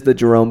 this is the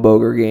Jerome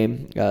Boger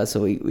game,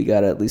 so we got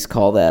to at least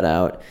call that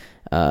out.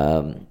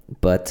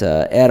 But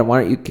Adam,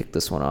 why don't you kick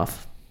this one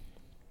off?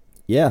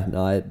 Yeah,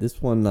 no,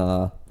 this one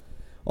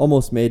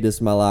almost made this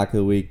my lock of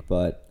the week,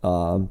 but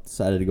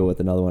decided to go with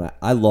another one.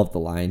 I love the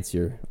Lions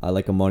here. I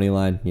like a money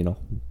line.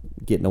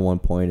 Getting a 1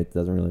 point, it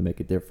doesn't really make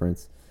a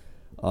difference.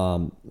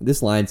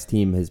 This Lions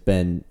team has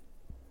been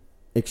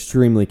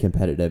extremely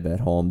competitive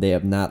at home. They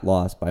have not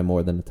lost by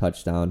more than a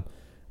touchdown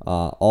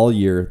all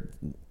year.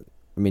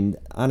 I mean,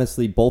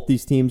 honestly, both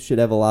these teams should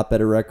have a lot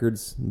better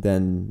records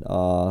than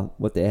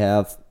what they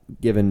have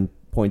given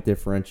point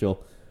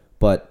differential.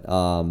 But,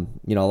 a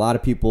lot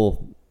of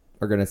people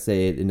are going to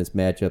say in this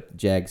matchup, the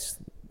Jags,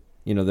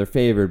 they're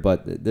favored,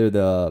 but they're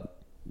the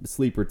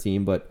sleeper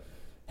team. But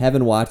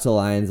having watched the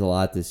Lions a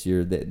lot this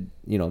year,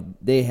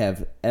 they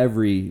have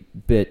every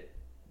bit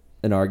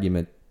an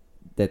argument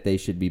that they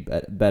should be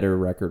better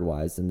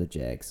record-wise than the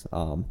Jags.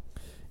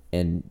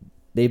 And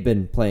they've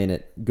been playing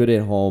it good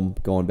at home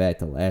going back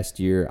to last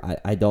year.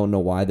 I don't know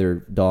why they're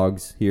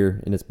dogs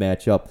here in this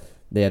matchup.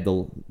 They have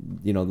the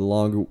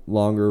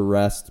longer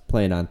rest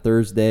playing on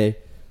Thursday.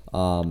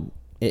 And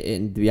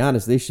to be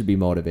honest, they should be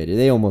motivated.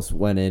 They almost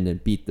went in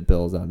and beat the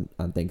Bills on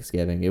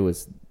Thanksgiving.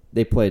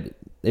 They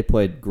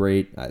played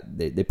great.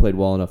 They played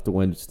well enough to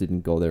win, just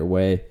didn't go their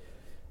way.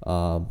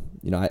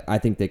 I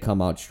think they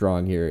come out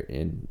strong here,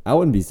 and I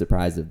wouldn't be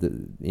surprised if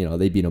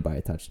they beat them by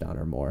a touchdown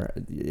or more.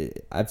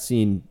 I've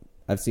seen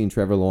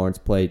Trevor Lawrence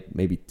play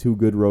maybe 2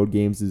 good road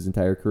games his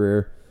entire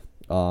career.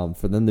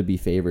 For them to be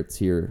favorites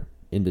here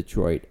in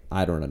Detroit,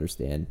 I don't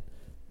understand.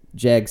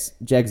 Jags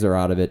are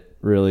out of it,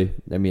 really.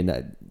 I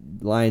mean,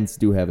 Lions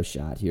do have a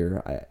shot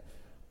here.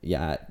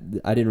 I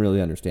didn't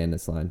really understand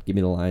this line. Give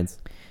me the Lions.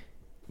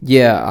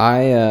 Yeah,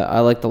 I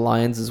like the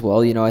Lions as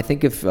well. I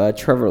think if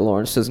Trevor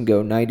Lawrence doesn't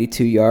go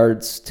 92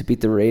 yards to beat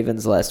the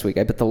Ravens last week,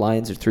 I bet the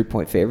Lions are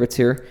 3-point favorites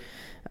here.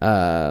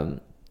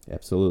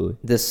 Absolutely.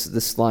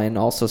 This line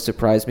also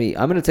surprised me.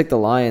 I'm going to take the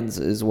Lions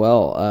as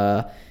well.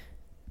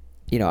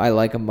 I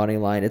like a money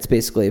line. It's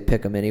basically a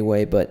pick 'em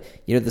anyway. But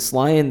this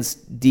Lions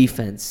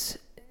defense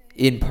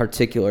in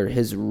particular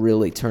has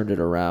really turned it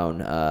around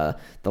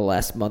the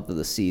last month of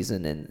the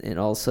season, and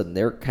all of a sudden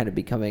they're kind of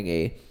becoming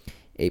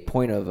a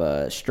point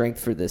of strength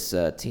for this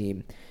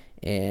team.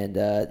 And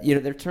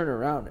they're turning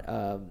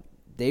around.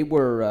 They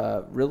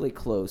were really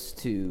close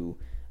to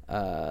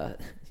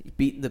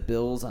beating the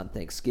Bills on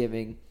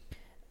Thanksgiving,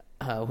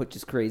 which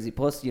is crazy.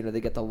 Plus,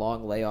 they get the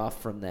long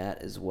layoff from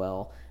that as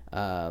well.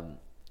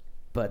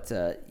 But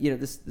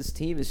this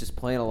team is just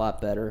playing a lot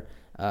better.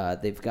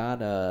 They've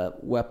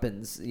got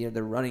weapons.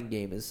 Their running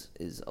game is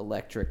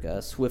electric.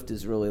 Swift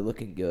is really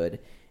looking good,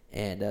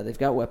 and they've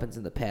got weapons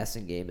in the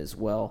passing game as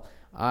well.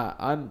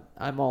 I'm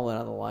all in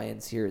on the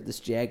Lions here. This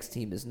Jags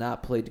team has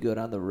not played good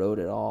on the road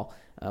at all,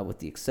 with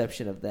the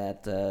exception of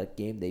that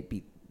game they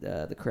beat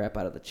the crap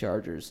out of the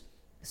Chargers.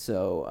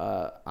 So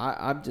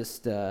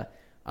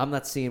I'm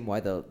not seeing why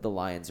the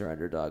Lions are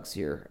underdogs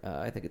here.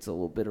 I think it's a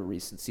little bit of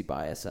recency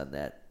bias on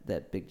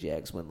that big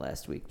Jags win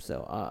last week.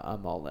 So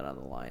I'm all in on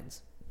the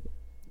Lions.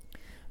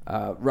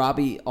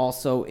 Robbie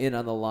also in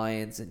on the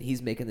Lions, and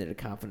he's making it a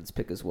confidence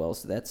pick as well.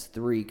 So that's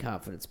 3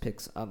 confidence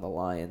picks on the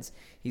Lions.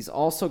 He's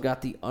also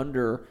got the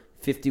under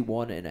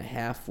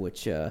 51.5,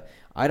 which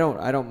I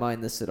don't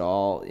mind this at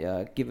all,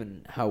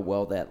 given how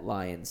well that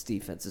Lions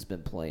defense has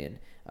been playing.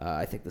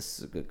 I think this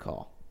is a good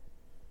call.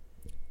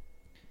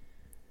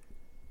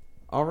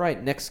 All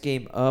right, next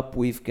game up,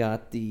 we've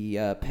got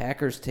the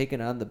Packers taking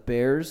on the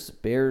Bears.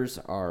 Bears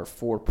are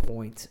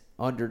 4-point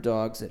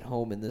underdogs at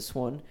home in this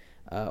one.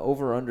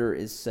 Over-under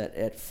is set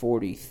at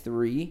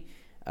 43.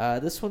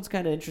 This one's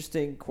kind of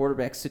interesting.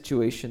 Quarterback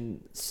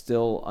situation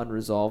still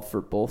unresolved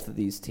for both of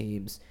these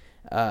teams.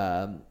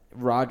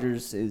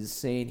 Rodgers is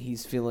saying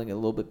he's feeling a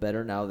little bit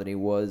better now than he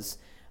was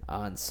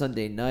on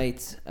Sunday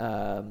night.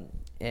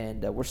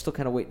 And we're still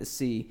kind of waiting to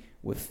see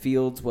with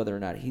Fields whether or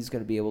not he's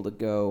going to be able to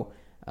go.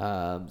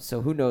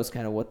 So who knows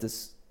kind of what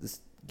this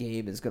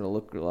game is going to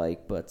look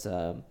like. But,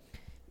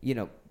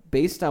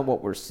 based on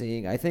what we're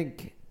seeing, I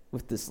think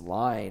with this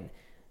line,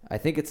 I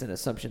think it's an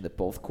assumption that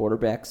both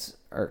quarterbacks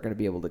are going to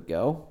be able to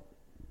go.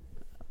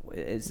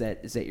 Is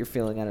that your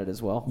feeling on it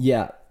as well?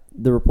 Yeah.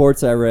 The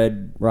reports I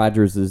read,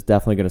 Rodgers is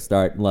definitely going to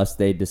start unless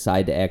they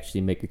decide to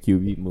actually make a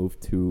QB move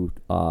to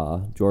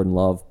Jordan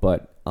Love.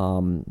 But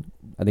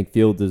I think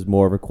Fields is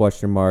more of a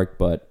question mark,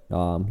 but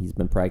he's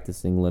been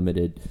practicing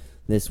limited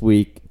this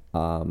week.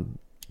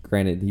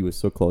 Granted, he was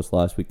so close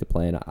last week to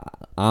playing.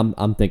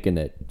 I'm thinking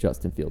that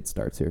Justin Fields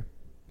starts here.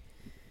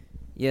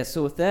 Yeah,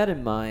 so with that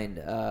in mind,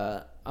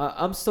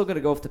 I'm still going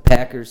to go with the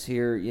Packers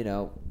here.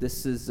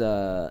 This is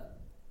a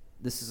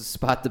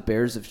spot the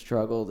Bears have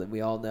struggled, and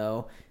we all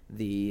know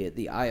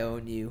the I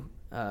own you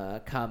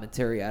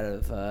commentary out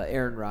of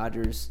Aaron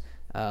Rodgers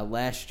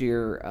last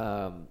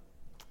year.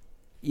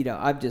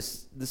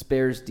 This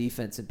Bears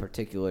defense in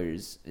particular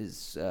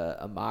is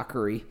a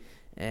mockery,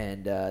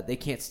 and they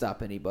can't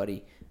stop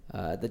anybody.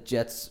 The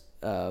Jets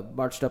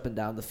marched up and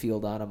down the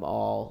field on them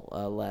all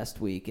last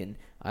week, and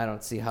I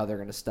don't see how they're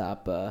going to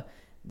stop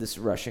this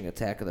rushing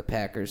attack of the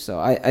Packers. So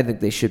I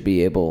think they should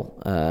be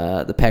able.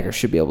 The Packers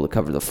should be able to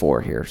cover the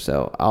 4 here.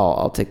 So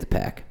I'll take the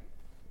Pack.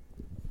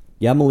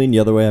 Yeah, I'm gonna lean the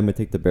other way. I'm gonna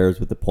take the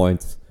Bears with the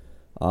points.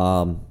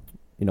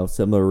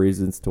 Similar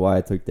reasons to why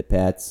I took the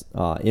Pats.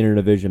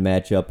 Interdivision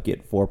matchup,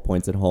 get 4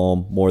 points at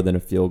home, more than a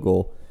field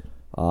goal.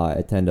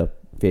 I tend to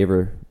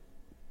favor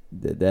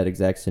that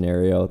exact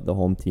scenario. The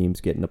home team's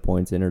getting the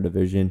points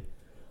interdivision.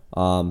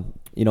 In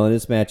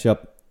this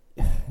matchup,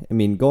 I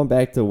mean, going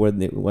back to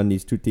when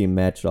these two teams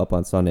matched up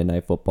on Sunday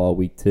Night Football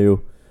Week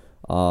 2,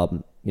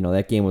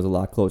 that game was a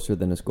lot closer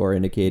than the score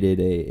indicated.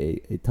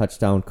 A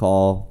touchdown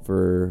call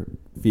for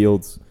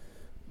Fields,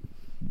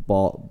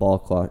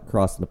 ball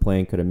crossing the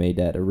plane could have made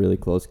that a really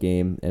close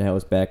game. And that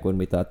was back when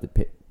we thought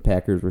the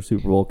Packers were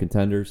Super Bowl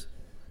contenders.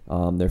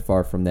 They're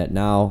far from that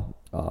now.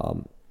 I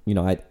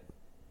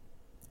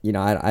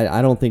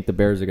don't think the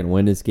Bears are going to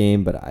win this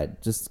game, but I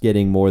just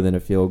getting more than a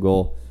field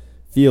goal.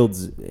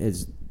 Fields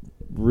has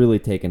really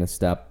taken a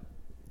step,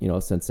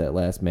 since that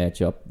last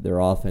matchup. Their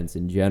offense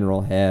in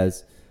general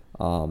has.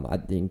 I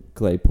think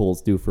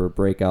Claypool's due for a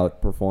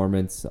breakout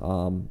performance.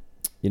 I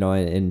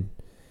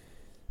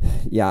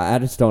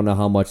just don't know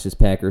how much this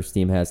Packers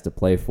team has to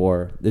play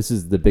for. This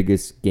is the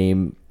biggest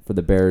game for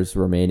the Bears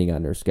remaining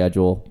on their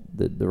schedule,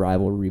 the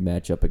rivalry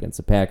matchup against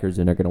the Packers,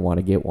 and they're going to want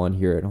to get one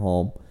here at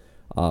home,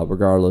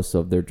 regardless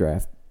of their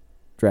draft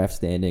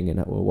standing and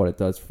what it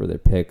does for their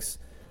picks.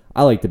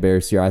 I like the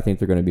Bears here. I think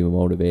they're going to be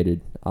motivated.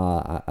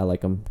 I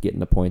like them getting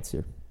the points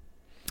here.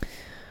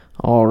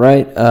 All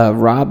right.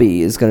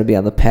 Robbie is going to be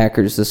on the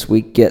Packers this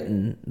week,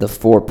 getting the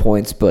 4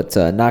 points, but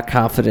not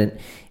confident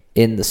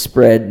in the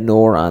spread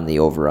nor on the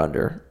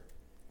over-under.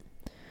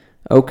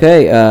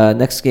 Okay,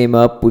 next game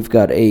up, we've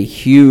got a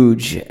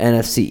huge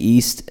NFC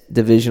East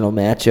divisional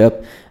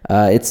matchup.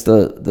 It's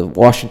the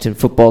Washington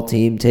football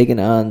team taking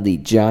on the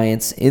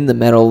Giants in the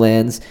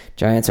Meadowlands.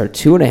 Giants are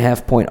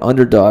 2.5-point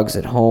underdogs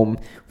at home,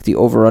 with the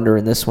over-under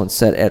in this one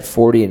set at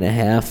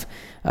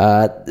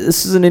 40.5.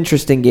 This is an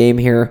interesting game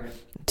here.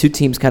 Two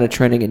teams kind of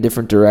trending in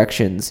different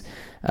directions.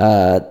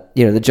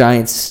 The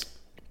Giants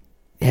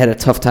had a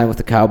tough time with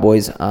the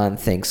Cowboys on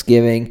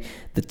Thanksgiving.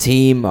 The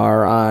team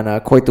are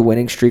on quite the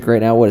winning streak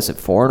right now. What is it,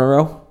 4 in a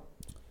row?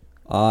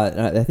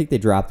 I think they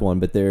dropped one,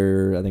 but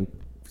they're,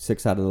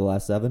 6 out of the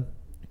last 7.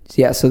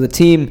 Yeah, so the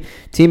team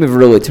have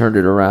really turned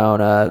it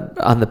around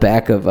on the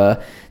back of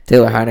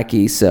Taylor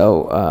Heineke.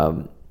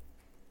 So,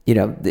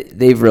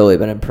 they've really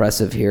been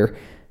impressive here.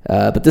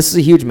 But this is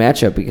a huge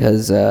matchup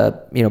because,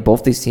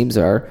 both these teams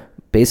are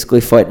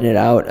basically fighting it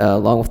out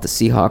along with the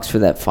Seahawks for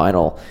that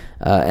final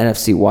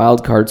NFC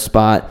wildcard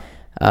spot.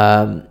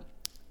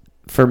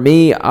 For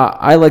me,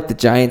 I like the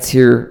Giants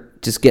here,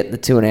 just getting the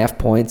 2.5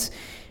 points.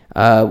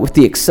 With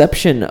the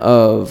exception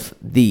of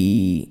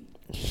the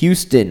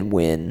Houston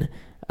win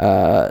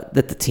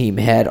that the team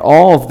had,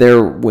 all of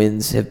their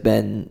wins have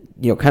been,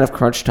 kind of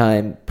crunch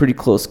time, pretty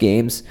close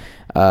games.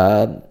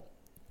 Taylor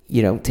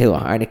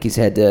Heineke's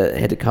had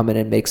to come in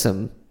and make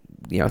some,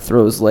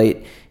 throws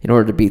late in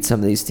order to beat some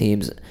of these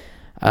teams.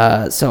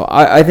 So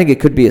I think it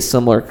could be a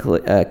similar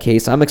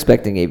case. I'm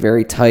expecting a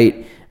very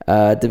tight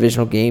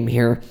divisional game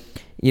here.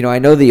 I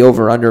know the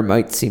over-under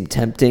might seem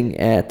tempting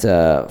at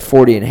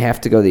 40.5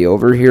 to go the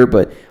over here,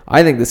 but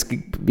I think this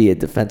could be a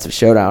defensive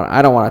showdown.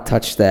 I don't want to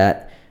touch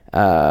that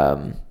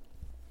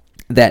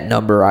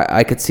number.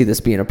 I could see this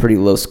being a pretty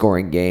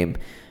low-scoring game.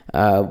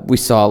 We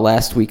saw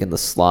last week in the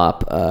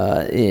slop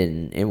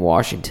in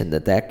Washington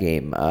that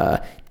game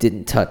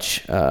didn't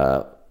touch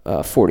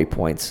 40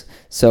 points.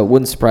 So it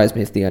wouldn't surprise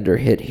me if the under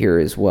hit here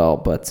as well.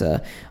 But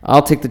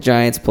I'll take the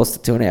Giants plus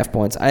the 2.5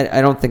 points. I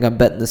don't think I'm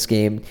betting this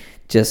game.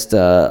 Just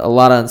a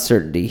lot of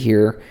uncertainty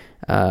here.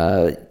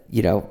 I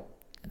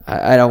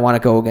don't want to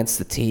go against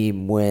the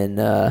team when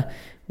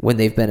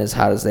they've been as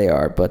hot as they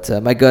are. But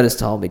my gut is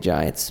telling me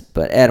Giants.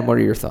 But Adam, what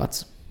are your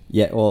thoughts?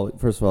 Yeah, well,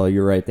 first of all,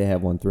 you're right. They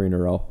have won 3 in a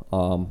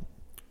row.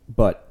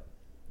 But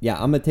yeah,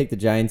 I'm gonna take the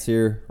Giants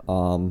here.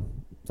 Sound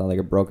like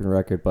a broken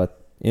record, but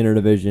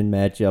interdivision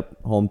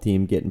matchup, home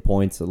team getting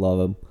points. I love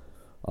them.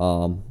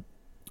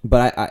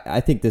 But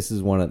I think this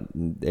is one of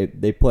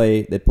they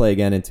play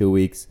again in 2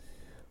 weeks.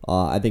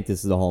 I think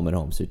this is a home and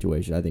home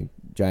situation. I think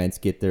Giants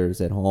get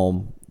theirs at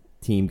home,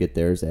 team get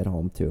theirs at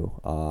home too.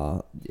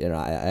 I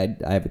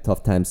have a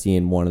tough time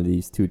seeing one of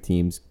these two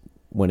teams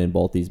winning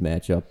both these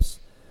matchups.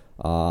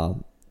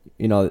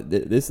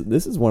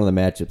 This is one of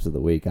the matchups of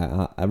the week.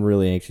 I'm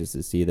really anxious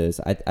to see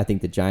this. I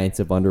think the Giants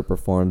have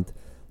underperformed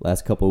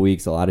last couple of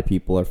weeks. A lot of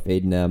people are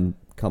fading them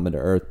coming to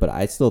earth, but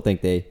I still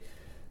think they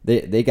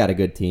got a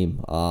good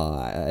team.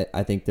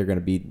 I think they're going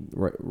to be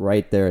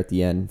right there at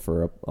the end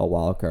for a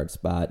wild card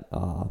spot.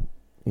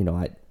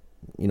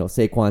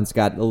 Saquon's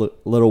got a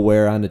little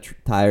wear on the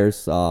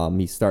tires.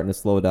 He's starting to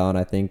slow down,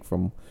 I think,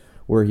 from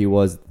where he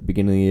was at the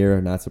beginning of the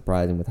year. Not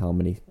surprising with how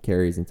many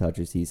carries and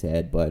touches he's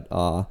had, but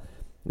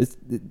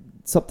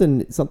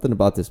something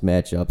about this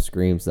matchup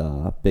screams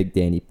big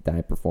Danny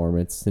Dimes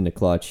performance in the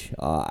clutch.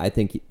 I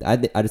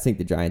just think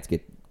the Giants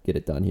get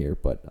it done here,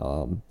 but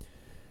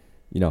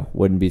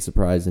wouldn't be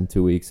surprised in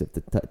 2 weeks if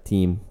the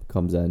team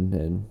comes in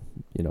and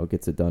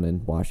gets it done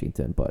in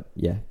Washington. But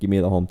yeah, give me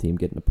the home team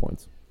getting the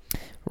points.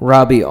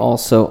 Robbie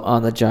also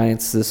on the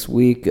Giants this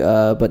week,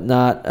 but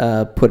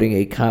not putting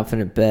a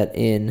confident bet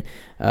in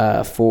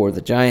for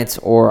the Giants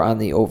or on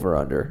the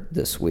over-under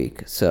this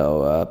week.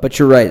 So, but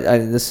you're right.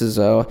 This is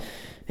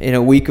in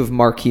a week of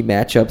marquee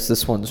matchups.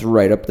 This one's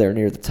right up there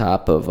near the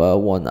top of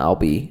one I'll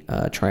be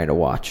trying to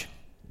watch.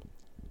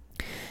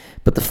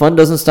 But the fun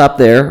doesn't stop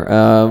there.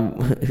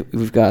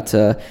 We've got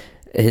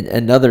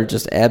another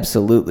just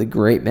absolutely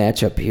great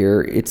matchup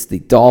here. It's the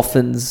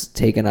Dolphins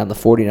taking on the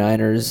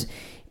 49ers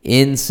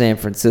in San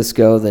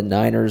Francisco. The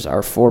Niners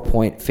are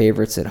 4-point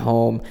favorites at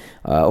home.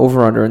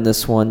 Over-under in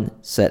this one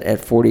set at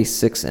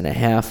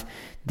 46.5.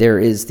 There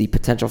is the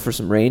potential for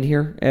some rain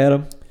here,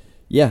 Adam.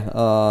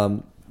 Yeah,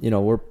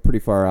 we're pretty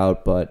far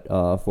out, but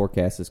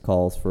forecast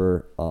calls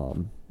for,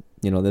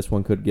 this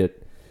one could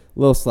get a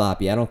little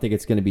sloppy. I don't think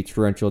it's going to be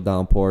torrential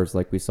downpours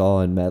like we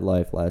saw in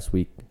MetLife last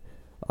week.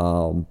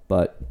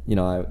 But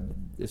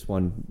this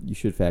one you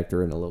should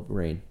factor in a little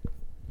rain.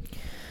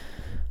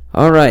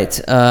 All right.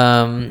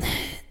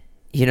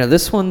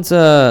 This one's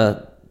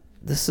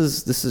this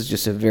is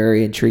just a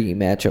very intriguing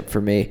matchup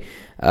for me.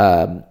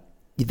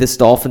 This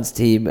Dolphins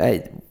team,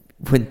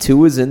 when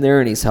Tua's in there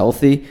and he's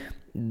healthy,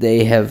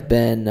 they have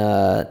been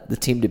the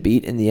team to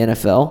beat in the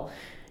NFL,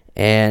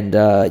 and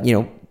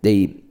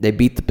they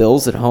beat the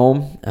Bills at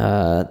home.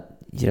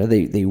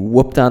 They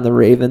whooped on the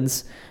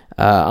Ravens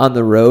on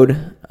the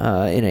road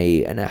in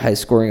a high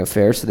scoring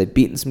affair. So they've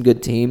beaten some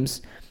good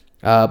teams.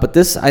 But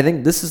I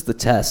think this is the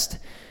test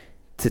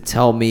to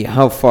tell me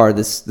how far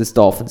this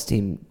Dolphins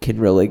team can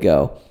really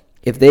go.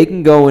 If they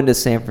can go into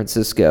San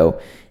Francisco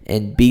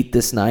and beat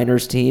this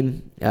Niners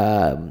team,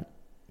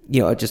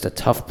 just a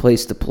tough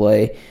place to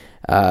play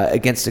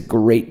against a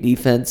great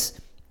defense.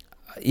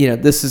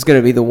 This is going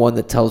to be the one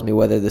that tells me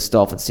whether this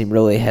Dolphins team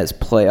really has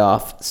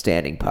playoff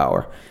standing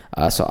power.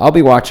 So I'll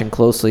be watching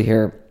closely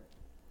here.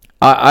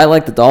 I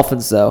like the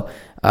Dolphins, though.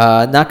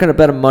 Not going to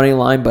bet a money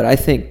line, but I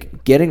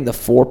think getting the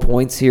 4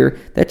 points here,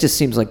 that just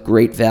seems like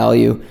great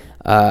value.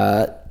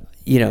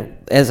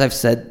 As I've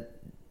said,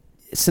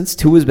 since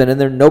Tua's been in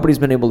there, nobody's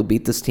been able to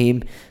beat this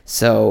team.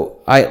 So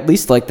I at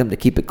least like them to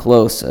keep it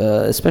close,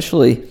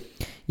 especially,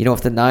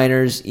 if the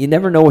Niners, you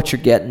never know what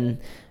you're getting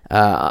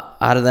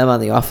out of them on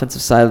the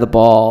offensive side of the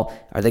ball.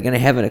 Are they going to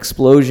have an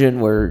explosion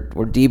where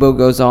Debo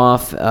goes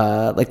off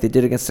like they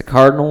did against the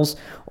Cardinals?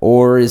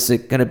 Or is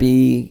it going to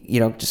be,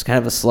 just kind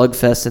of a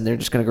slugfest and they're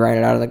just going to grind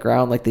it out of the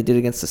ground like they did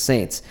against the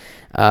Saints?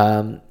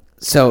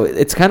 So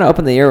it's kind of up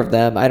in the air with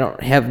them. I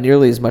don't have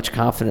nearly as much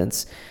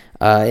confidence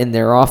in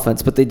their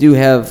offense, but they do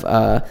have,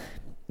 a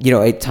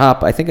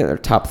top, I think their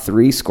top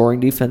 3 scoring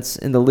defense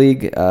in the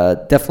league.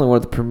 Definitely one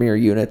of the premier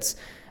units.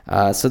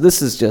 So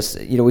this is just,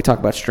 we talk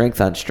about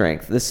strength on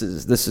strength. This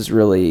is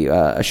really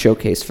a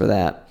showcase for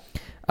that.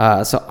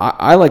 So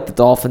I like the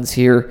Dolphins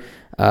here,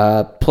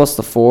 plus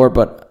the 4,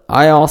 but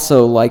I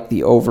also like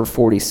the over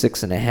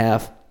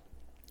 46.5.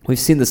 We've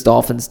seen this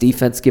Dolphins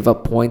defense give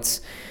up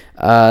points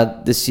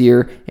this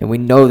year, and we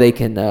know they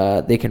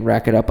can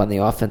rack it up on the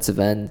offensive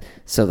end.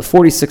 So the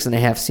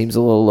 46.5 seems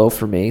a little low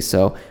for me.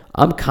 So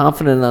I'm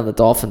confident on the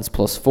Dolphins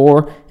plus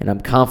 4, and I'm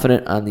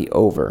confident on the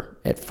over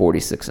at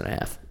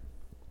 46.5.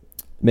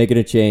 Making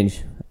a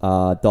change.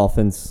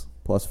 Dolphins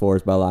plus 4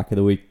 is my lock of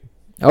the week.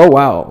 Oh,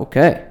 wow.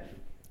 Okay.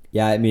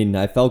 Yeah,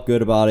 I felt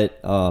good about it.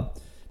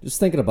 Just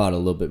thinking about it a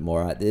little bit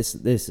more, this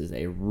is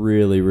a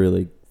really,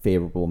 really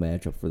favorable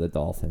matchup for the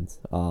Dolphins.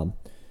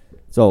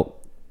 So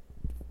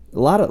a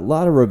lot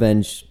of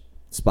revenge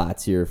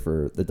spots here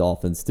for the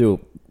Dolphins too.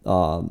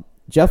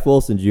 Jeff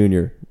Wilson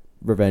Jr.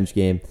 revenge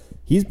game.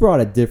 He's brought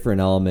a different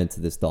element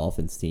to this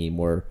Dolphins team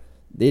where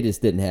they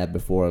just didn't have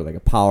before, like a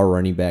power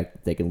running back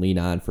that they can lean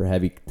on for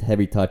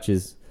heavy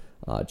touches.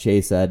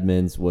 Chase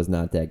Edmonds was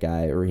not that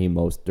guy. Raheem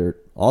Mostert,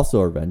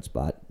 also a revenge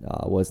spot,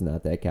 was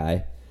not that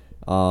guy.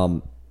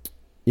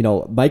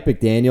 Mike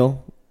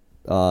McDaniel,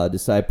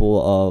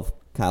 disciple of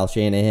Kyle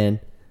Shanahan.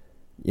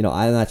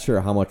 I'm not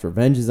sure how much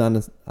revenge is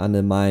on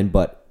the mind,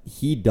 but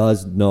he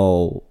does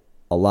know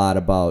a lot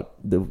about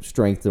the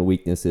strengths and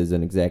weaknesses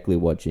and exactly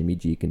what Jimmy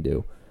G can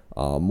do.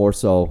 More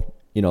so,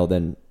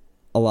 than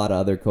a lot of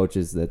other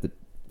coaches that the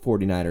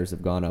 49ers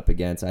have gone up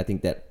against. I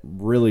think that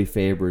really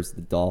favors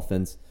the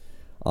Dolphins.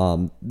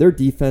 Their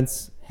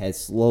defense has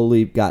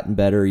slowly gotten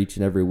better each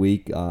and every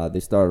week. They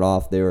started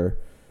off, they were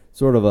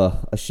sort of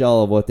a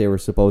shell of what they were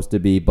supposed to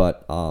be,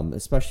 but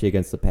especially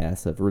against the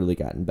pass, have really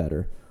gotten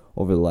better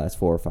over the last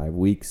 4 or 5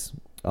 weeks.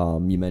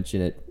 You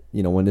mentioned it,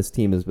 when this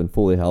team has been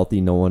fully healthy,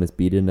 no one has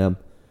beaten them.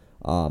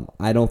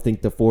 I don't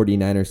think the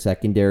 49ers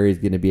secondary is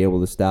going to be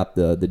able to stop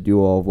the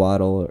duo of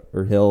Waddle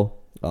or Hill.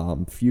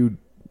 Few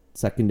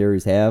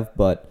secondaries have,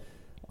 but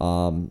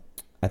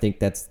I think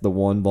that's the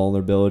one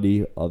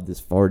vulnerability of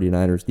this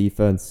 49ers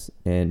defense.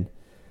 And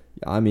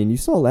you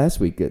saw last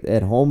week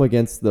at home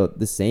against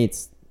the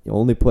Saints,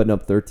 only putting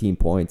up 13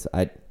 points.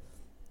 I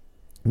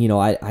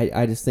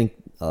just think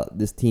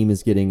this team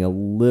is getting a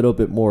little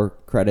bit more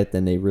credit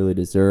than they really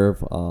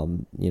deserve.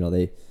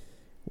 They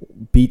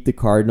beat the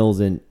Cardinals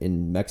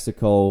in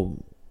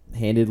Mexico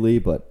handedly,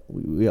 but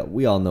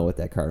we all know what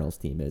that Cardinals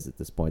team is at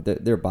this point.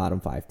 They're a bottom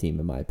 5 team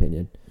in my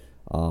opinion.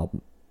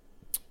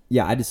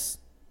 Yeah, I just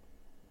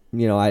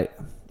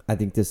I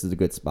think this is a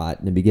good spot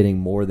and to be getting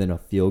more than a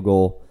field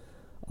goal.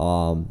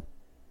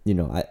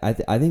 I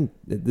think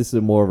that this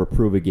is more of a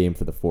prove it game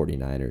for the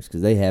 49ers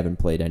because they haven't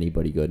played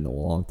anybody good in a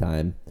long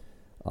time.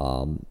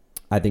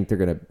 I think they're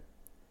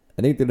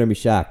gonna be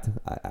shocked.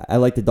 I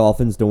like the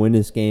Dolphins to win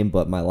this game,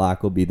 but my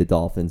lock will be the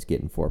Dolphins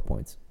getting 4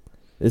 points.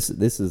 This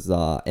is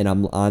and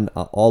I'm on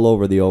all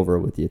over the over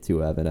with you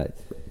too, Evan.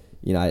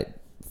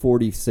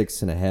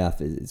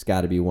 46.5. It's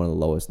got to be one of the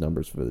lowest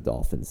numbers for the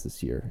Dolphins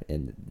this year,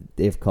 and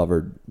they've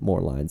covered more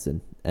lines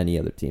than any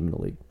other team in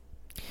the league.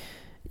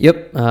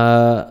 Yep.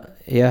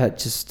 Yeah.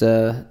 Just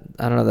I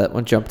don't know. That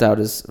one jumped out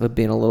as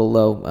being a little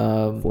low.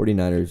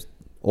 49ers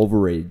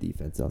overrated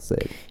defense. I'll say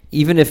it.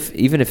 Even if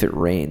it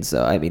rains,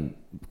 though, I mean,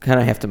 kind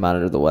of have to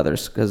monitor the weather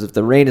because if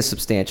the rain is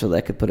substantial,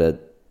 that could put a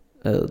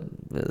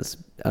this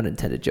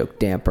unintended joke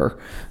damper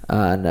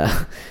on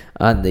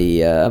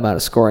the amount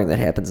of scoring that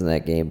happens in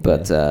that game.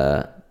 But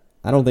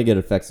I don't think it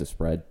affects the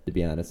spread, to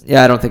be honest.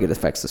 Yeah, I don't think it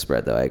affects the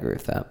spread, though. I agree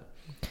with that.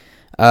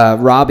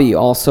 Robbie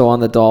also on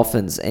the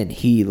Dolphins, and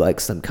he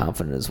likes them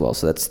confident as well.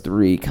 So that's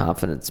 3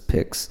 confidence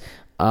picks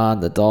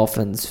on the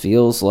Dolphins.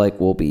 Feels like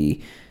we'll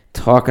be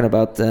talking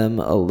about them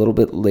a little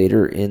bit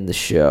later in the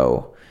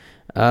show.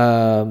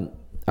 All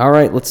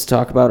right, let's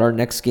talk about our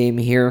next game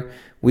here.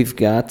 We've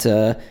got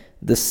the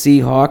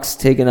Seahawks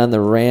taking on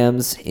the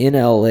Rams in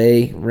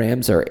LA.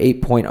 Rams are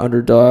 8-point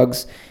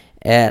underdogs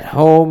at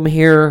home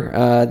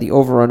here. The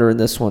over-under in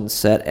this one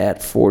set at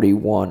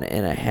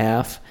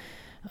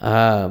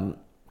 41.5.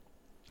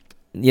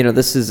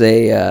 This is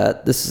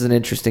an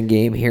interesting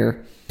game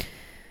here.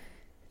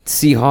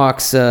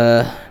 Seahawks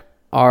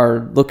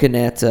are looking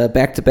at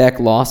back-to-back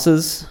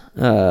losses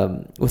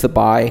with a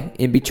bye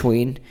in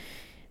between.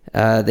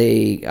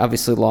 They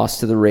obviously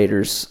lost to the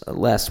Raiders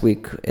last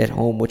week at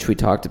home, which we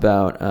talked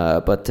about,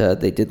 but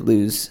they did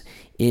lose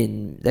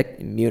in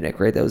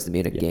Munich, right? That was the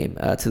Munich game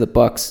to the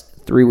Bucs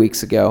 3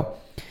 weeks ago.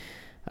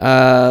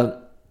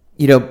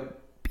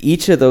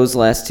 Each of those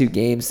last 2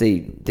 games,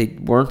 they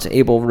weren't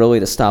able really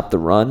to stop the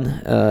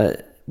run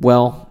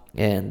well,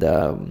 and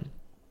so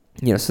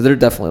they're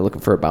definitely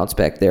looking for a bounce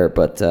back there.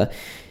 But I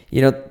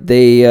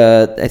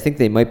think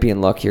they might be in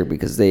luck here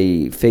because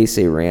they face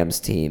a Rams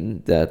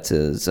team that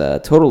is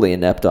totally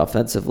inept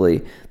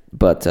offensively,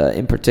 but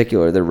in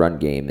particular, their run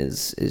game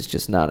is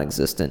just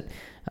non-existent,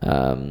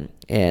 they're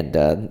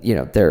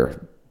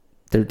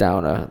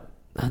down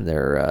on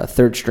their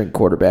third-string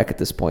quarterback at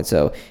this point,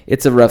 so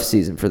it's a rough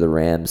season for the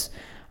Rams.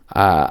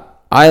 I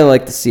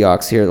like the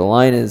Seahawks here. The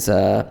line is,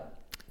 I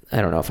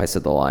don't know if I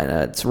said the line.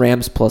 It's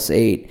Rams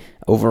 +8,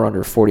 over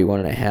under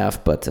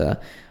 41.5. But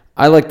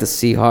I like the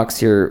Seahawks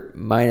here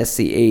minus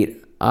the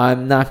 8.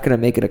 I'm not going to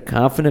make it a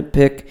confident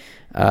pick.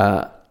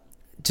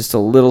 Just a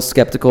little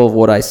skeptical of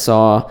what I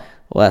saw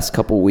the last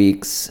couple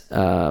weeks.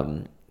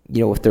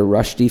 With their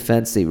rush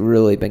defense, they've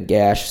really been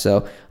gashed.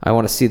 So I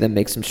want to see them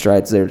make some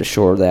strides there to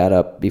shore that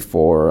up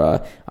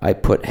before I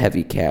put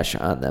heavy cash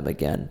on them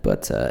again.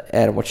 But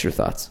Adam, what's your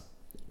thoughts?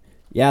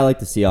 Yeah, I like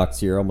the Seahawks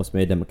here. Almost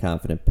made them a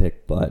confident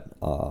pick, but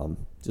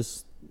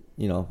just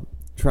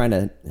trying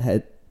to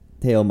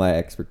tail my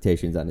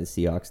expectations on the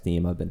Seahawks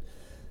team. I've been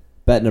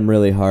betting them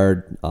really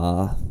hard.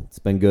 It's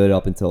been good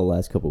up until the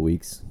last couple of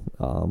weeks,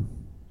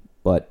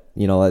 but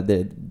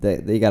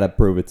they got to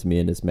prove it to me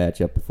in this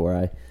matchup before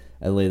I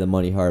lay the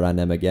money hard on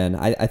them again.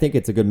 I think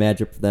it's a good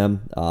matchup for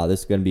them.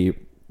 This is going to be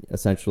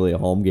essentially a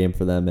home game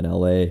for them in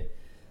LA.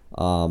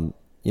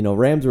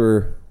 Rams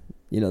were.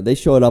 They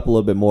showed up a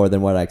little bit more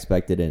than what I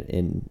expected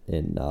in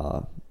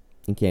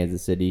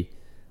Kansas City.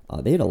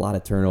 They had a lot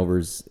of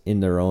turnovers in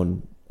their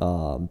own,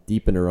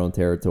 deep in their own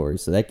territory.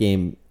 So that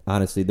game,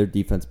 honestly, their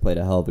defense played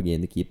a hell of a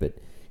game to keep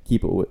it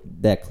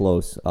that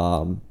close.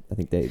 I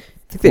think they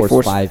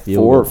forced 5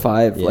 field 4 or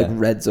 5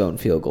 red zone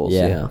field goals.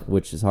 Yeah,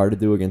 which is hard to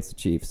do against the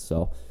Chiefs.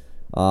 So,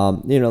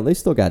 they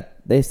still got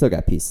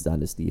pieces on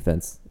this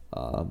defense,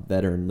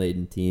 veteran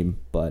laden team.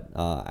 But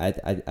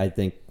I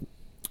think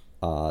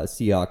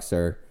Seahawks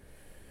are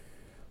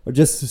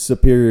just a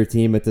superior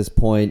team at this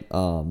point.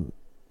 I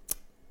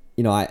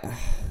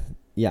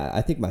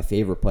think my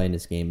favorite play in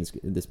this game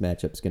this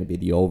matchup is going to be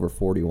the over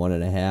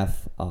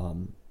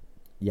 41.5.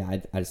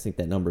 I just think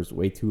that number is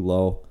way too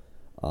low.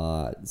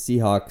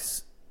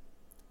 Seahawks,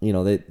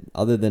 they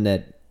other than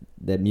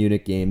that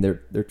Munich game,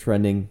 they're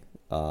trending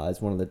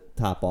as one of the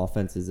top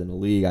offenses in the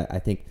league. I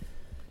think,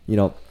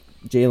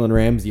 Jalen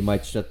Ramsey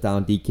might shut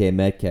down DK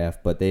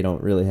Metcalf, but they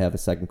don't really have a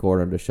second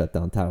quarter to shut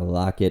down Tyler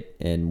Lockett.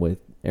 And with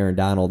Aaron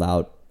Donald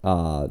out,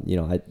 I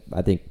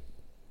think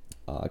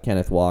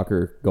Kenneth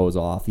Walker goes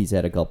off. He's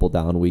had a couple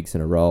down weeks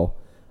in a row.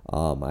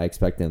 I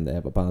expect them to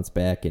have a bounce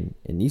back. And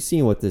you've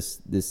seen what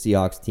this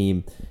Seahawks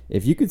team,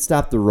 if you could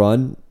stop the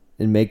run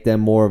and make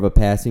them more of a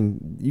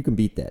passing, you can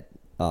beat that,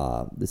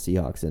 the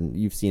Seahawks. And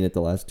you've seen it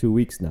the last 2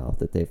 weeks now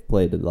that they've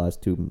played the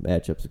last 2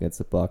 matchups against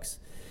the Bucs.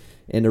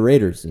 And the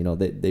Raiders,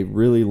 they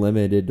really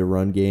limited the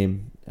run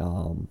game.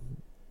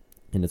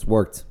 and it's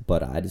worked.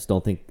 But I just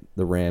don't think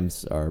the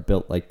Rams are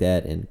built like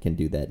that and can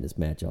do that in this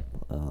matchup.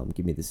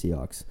 Give me the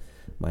Seahawks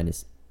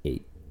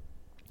 -8.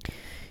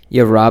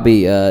 Yeah,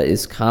 Robbie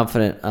is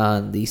confident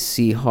on the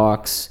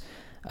Seahawks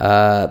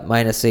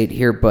 -8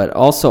 here, but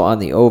also on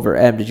the over.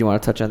 Adam, did you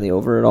want to touch on the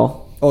over at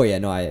all? Oh yeah,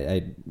 no, I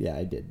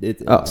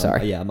did.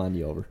 Sorry. Yeah, I'm on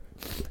the over.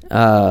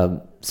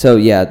 Over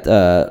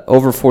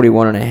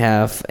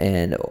 41.5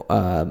 and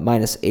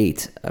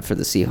 -8 for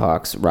the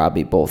Seahawks.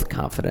 Robbie both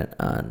confident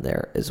on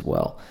there as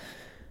well.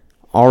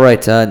 All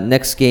right,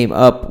 next game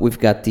up, we've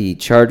got the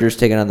Chargers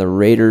taking on the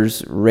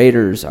Raiders.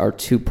 Raiders are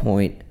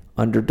 2-point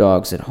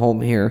underdogs at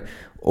home here.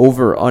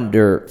 Over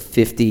under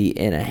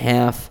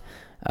 50.5.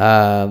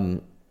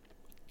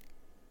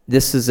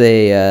 This is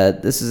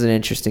an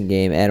interesting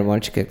game. Adam, why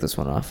don't you kick this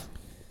one off?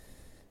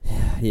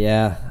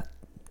 Yeah,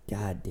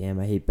 God damn,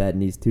 I hate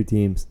betting these two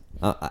teams.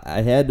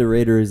 I had the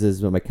Raiders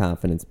as my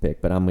confidence pick,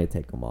 but I'm going to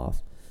take them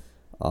off.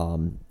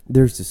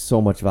 There's just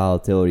so much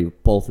volatility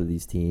with both of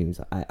these teams.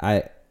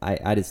 I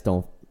just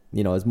don't,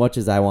 as much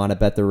as I want to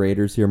bet the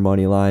Raiders here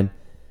money line,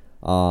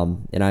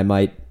 and I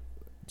might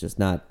just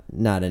not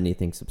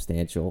anything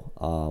substantial.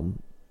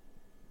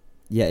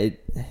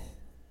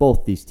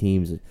 Both these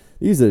teams,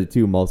 these are the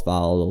two most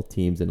volatile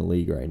teams in the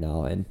league right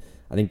now, and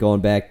I think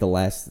going back, the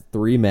last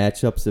 3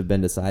 matchups have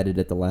been decided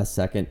at the last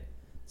second.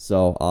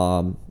 So,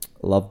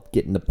 love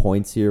getting the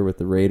points here with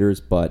the Raiders,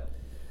 but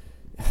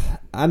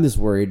I'm just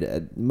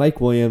worried.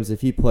 Mike Williams, if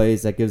he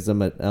plays, that gives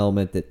them an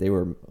element that they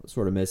were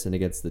sort of missing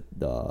against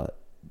the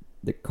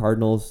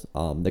Cardinals.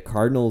 The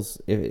Cardinals,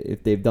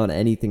 if they've done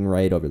anything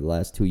right over the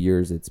last 2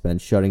 years, it's been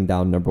shutting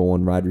down number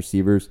 1 wide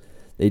receivers.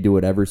 They do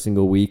it every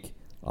single week.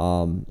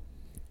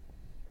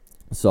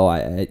 So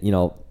I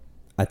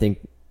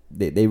think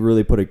they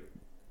really put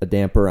a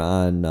damper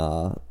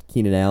on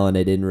Keenan Allen.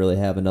 They didn't really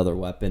have another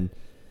weapon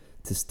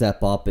to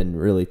step up and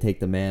really take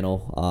the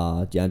mantle.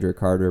 DeAndre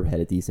Carter had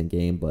a decent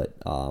game, but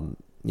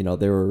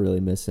they were really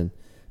missing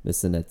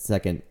that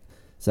second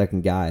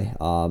guy.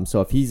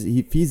 So if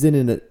he's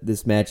in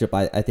this matchup,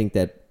 I think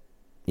that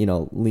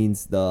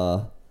leans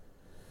the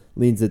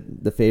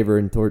favor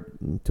in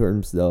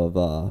terms of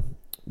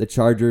the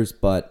Chargers.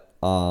 But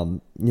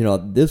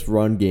this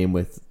run game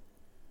with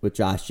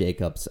Josh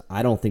Jacobs,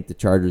 I don't think the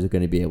Chargers are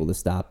going to be able to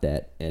stop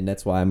that, and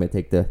that's why I'm going to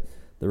take the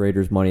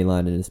Raiders money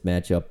line in this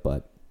matchup.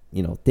 But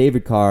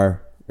Derek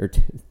Carr,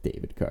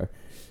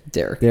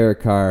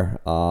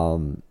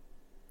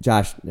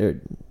 Josh,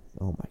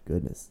 oh my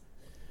goodness,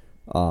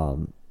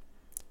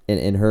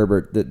 and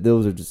Herbert,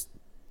 those are just,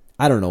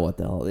 I don't know what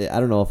the hell. I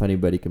don't know if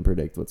anybody can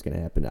predict what's going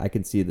to happen. I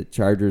can see the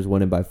Chargers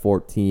winning by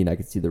 14. I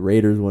can see the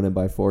Raiders winning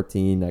by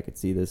 14. I could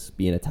see this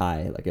being a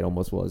tie, like it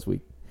almost was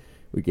week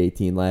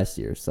 18 last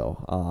year.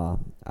 So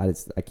I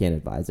can't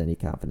advise any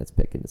confidence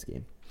pick in this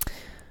game.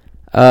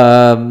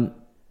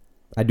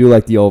 I do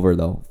like the over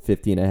though,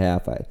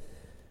 50.5.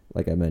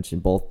 Like I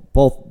mentioned,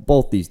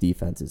 both these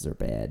defenses are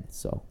bad.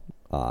 So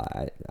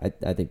I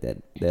think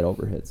that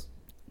over hits.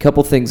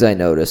 Couple things I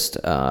noticed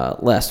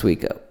last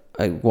week.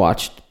 I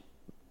watched,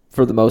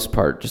 for the most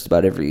part, just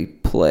about every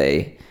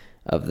play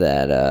of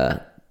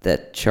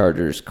that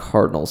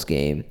Chargers-Cardinals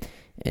game,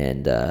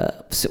 and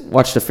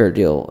watched a fair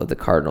deal of the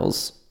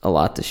Cardinals a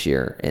lot this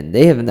year, and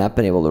they have not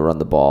been able to run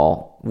the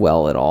ball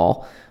well at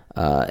all,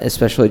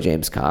 especially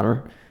James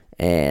Conner.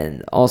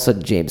 And all of a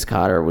sudden, James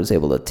Conner was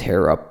able to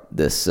tear up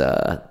this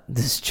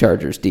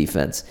Chargers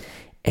defense,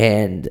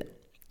 and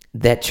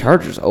that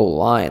Chargers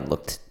O-line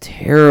looked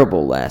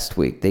terrible last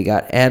week. They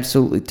got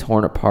absolutely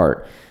torn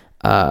apart.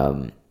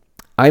 I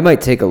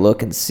might take a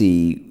look and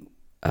see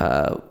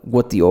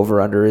what the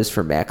over/under is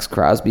for Max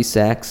Crosby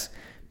sacks.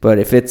 But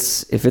if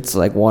it's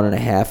like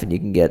 1.5 and you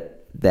can get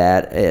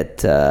that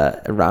at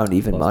around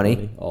even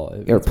money,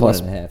 or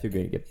plus 1.5, you're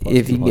going to get plus.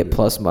 If you can get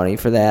plus money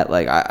for that,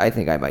 like I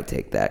think I might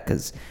take that,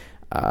 because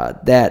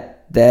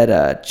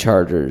that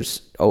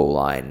Chargers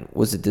O-line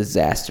was a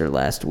disaster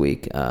last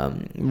week.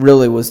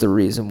 Really was the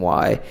reason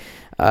why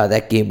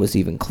that game was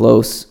even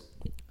close,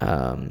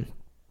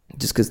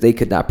 just because they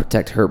could not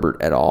protect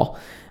Herbert at all.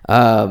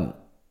 I'm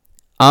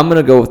going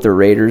to go with the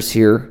Raiders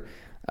here.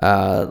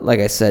 Like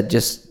I said,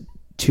 just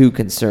two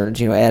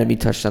concerns. Adam, you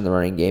touched on the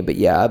running game, but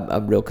yeah,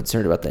 I'm real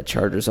concerned about that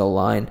Chargers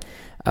O-line.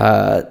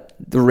 The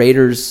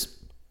Raiders,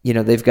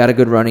 they've got a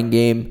good running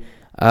game.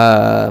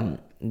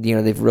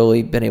 They've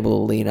really been able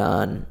to lean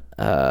on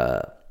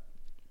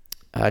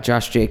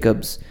Josh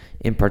Jacobs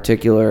in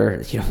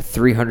particular.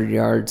 300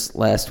 yards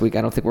last week.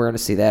 I don't think we're going to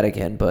see that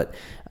again, but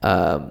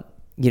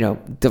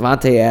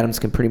Devontae Adams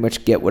can pretty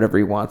much get whatever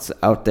he wants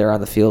out there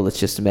on the field. It's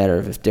just a matter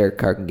of if Derek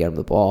Carr can get him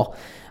the ball.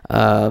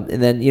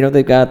 And then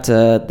they got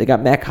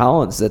Matt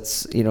Collins.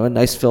 That's a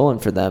nice fill-in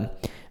for them.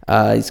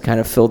 He's kind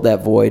of filled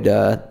that void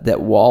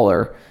that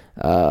Waller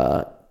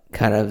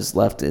kind of has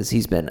left, as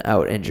he's been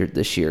out injured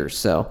this year.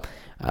 So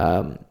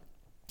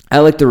I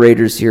like the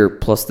Raiders here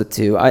plus the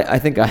 2. I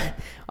think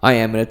I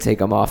am going to take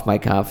them off my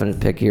confident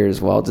pick here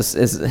as well. Just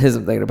as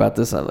I'm thinking about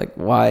this, I'm like,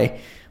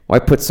 why why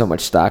put so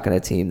much stock in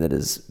a team that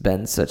has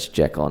been such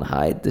Jekyll and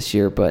Hyde this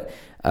year? But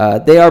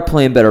they are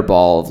playing better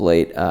ball of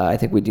late. I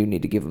think we do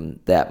need to give them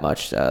that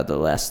much. The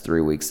last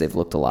 3 weeks, they've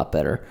looked a lot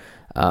better.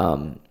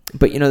 But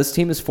this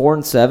team is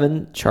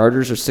 4-7.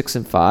 Chargers are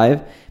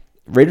 6-5.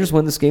 Raiders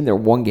win this game. They're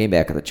one game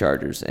back of the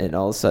Chargers, and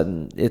all of a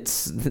sudden,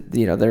 it's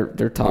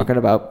they're talking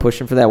about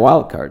pushing for that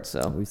wild card.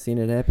 So we've seen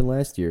it happen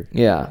last year.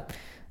 Yeah,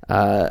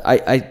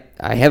 I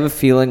have a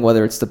feeling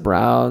whether it's the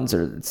Browns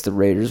or it's the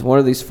Raiders, one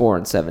of these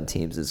 4-7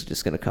 teams is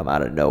just going to come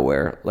out of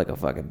nowhere like a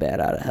fucking bat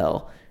out of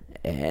hell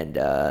and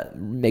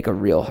make a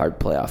real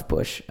hard playoff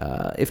push,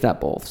 if not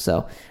both.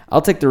 So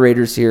I'll take the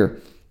Raiders here.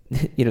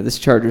 This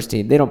Chargers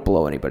team, they don't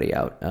blow anybody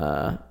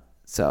out.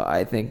 So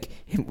I think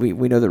we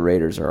know the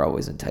Raiders are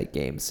always in tight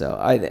games. So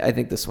I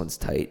think this one's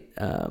tight.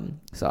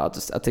 So I'll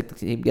take the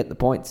team getting the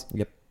points.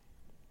 Yep.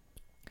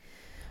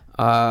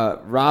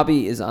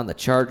 Robbie is on the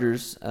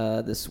Chargers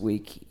this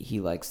week. He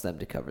likes them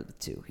to cover the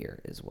 2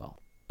 here as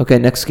well. Okay,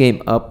 next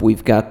game up,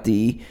 we've got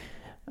the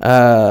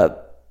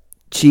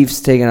Chiefs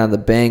taking on the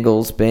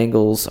Bengals.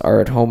 Bengals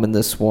are at home in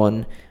this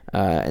one,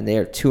 and they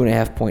are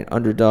 2.5-point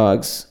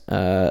underdogs.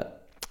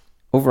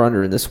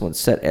 Over-under in this one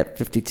set at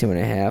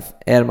 52.5.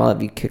 Adam, I'll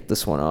have you kick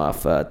this one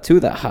off. 2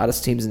 of the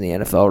hottest teams in the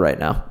NFL right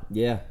now.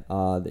 Yeah,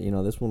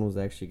 this one was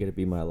actually going to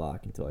be my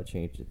lock until I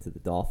changed it to the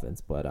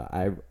Dolphins. But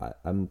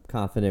I'm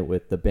confident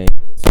with the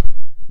Bengals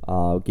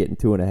getting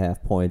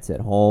 2.5 points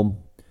at home.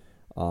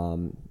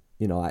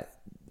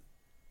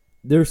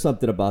 There's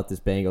something about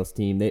this Bengals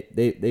team.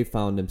 They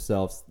found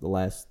themselves the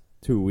last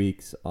 3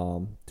 weeks.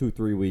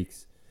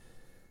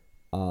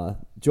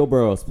 Joe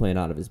Burrow is playing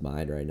out of his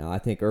mind right now. I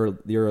think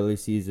the early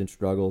season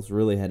struggles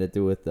really had to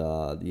do with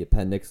the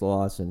appendix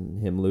loss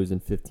and him losing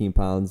 15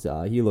 pounds.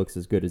 He looks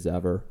as good as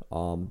ever.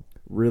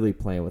 Really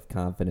playing with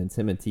confidence.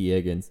 Him and T.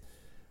 Higgins,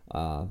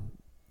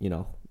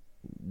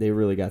 they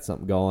really got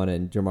something going.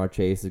 And Jamar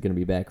Chase is going to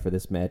be back for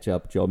this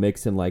matchup. Joe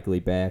Mixon likely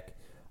back.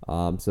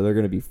 So they're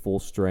going to be full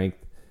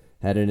strength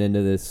heading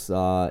into this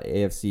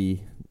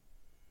AFC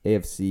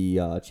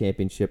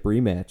championship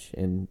rematch.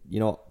 And,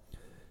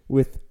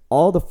 with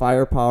all the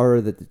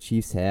firepower that the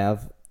Chiefs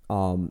have,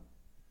 you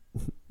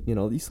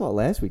saw it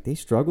last week. They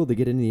struggled to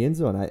get in the end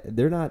zone.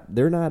 They're not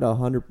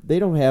 100. They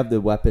don't have the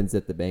weapons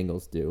that the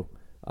Bengals do,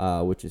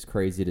 which is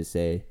crazy to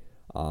say.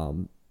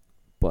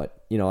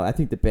 But I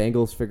think the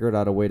Bengals figured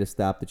out a way to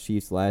stop the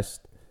Chiefs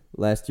last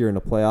year in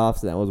the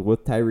playoffs, and that was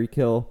with Tyreek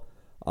Hill.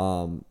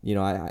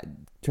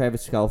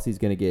 Travis Kelce's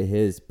going to get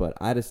his, but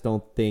I just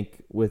don't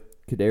think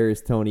with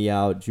Kadarius Toney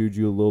out,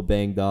 Juju a little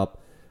banged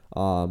up,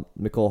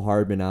 Mecole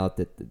Hardman out,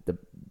 that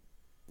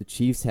the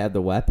Chiefs have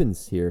the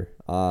weapons here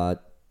to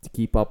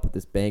keep up with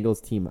this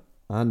Bengals team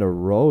on the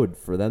road.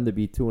 For them to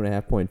be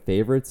 2.5-point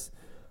favorites,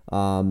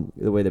 the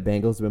way the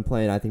Bengals have been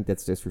playing, I think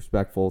that's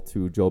disrespectful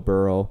to Joe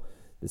Burrow,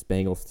 this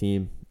Bengals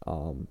team.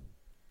 I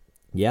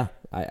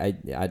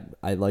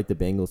like the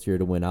Bengals here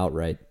to win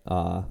outright.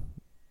 And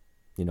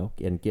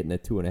getting a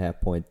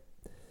 2.5-point.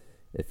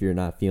 If you're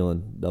not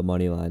feeling the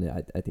money line,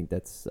 I think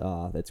that's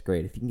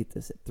great. If you can get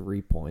this at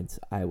 3 points,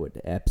 I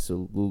would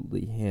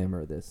absolutely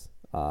hammer this.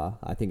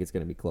 I think it's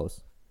going to be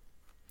close.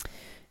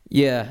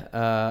 Yeah,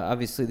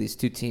 obviously these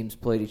two teams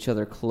played each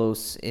other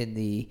close in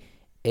the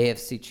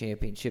AFC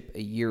Championship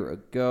a year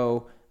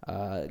ago.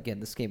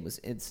 Again, this game was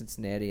in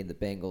Cincinnati, and the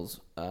Bengals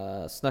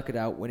snuck it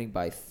out, winning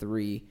by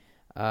 3.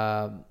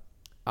 I'm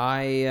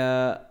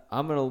going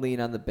to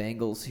lean on the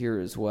Bengals here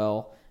as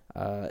well.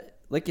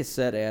 Like you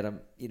said, Adam,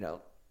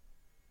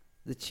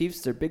 the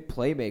Chiefs, their big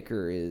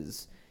playmaker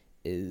is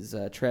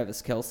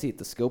Travis Kelce at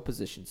the skill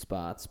position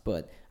spots,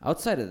 but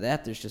outside of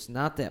that, there's just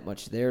not that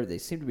much there. They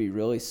seem to be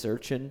really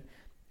searching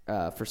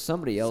for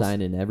somebody else.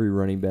 Signing every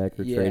running back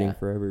or trading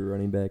for every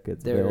running back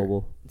that's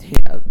available.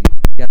 Yeah, you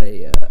got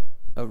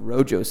a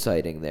Rojo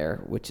sighting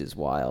there, which is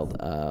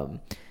wild. I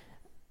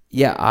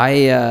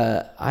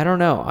don't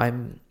know.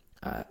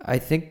 I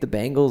think the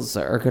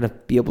Bengals are going to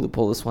be able to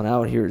pull this one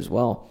out here as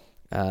well.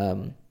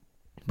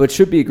 But it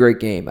should be a great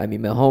game. I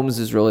mean, Mahomes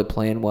is really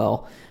playing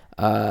well.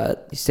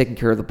 He's taking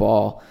care of the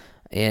ball,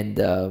 and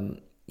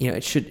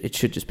it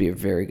should just be a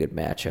very good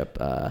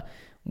matchup.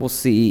 We'll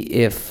see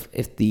if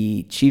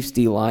the Chiefs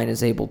D line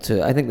is able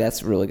to. I think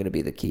that's really going to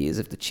be the key. Is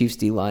if the Chiefs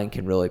D line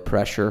can really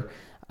pressure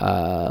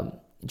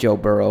Joe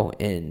Burrow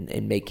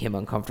and make him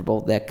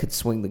uncomfortable, that could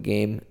swing the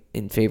game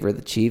in favor of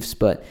the Chiefs.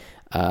 But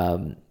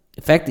the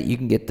fact that you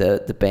can get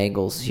the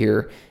Bengals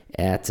here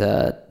at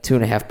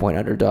 2.5-point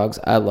underdogs,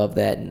 I love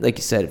that. And like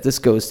you said, if this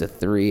goes to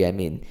 3, I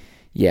mean,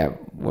 yeah,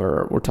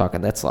 we're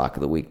talking that's lock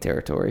of the week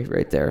territory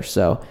right there.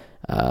 So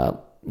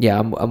I'm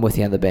with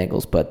you on the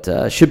Bengals, but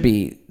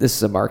this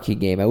is a marquee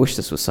game. I wish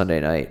this was Sunday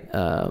night.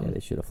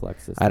 They should have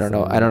flexed this. I don't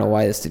know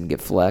why this didn't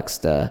get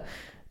flexed,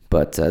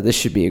 but this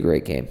should be a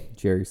great game.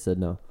 Jerry said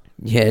no.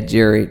 Yeah,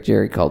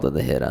 Jerry called it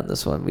the hit on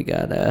this one. We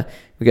got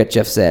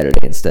Jeff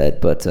Saturday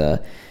instead, but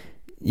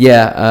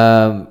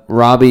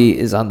Robbie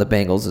is on the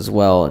Bengals as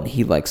well, and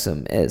he likes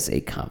them as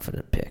a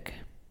confident pick.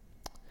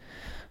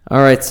 All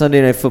right,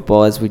 Sunday Night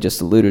Football, as we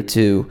just alluded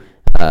to,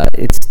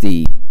 it's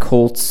the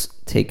Colts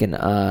taking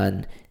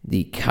on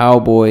the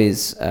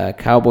Cowboys.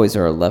 Cowboys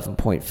are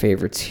 11-point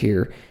favorites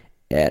here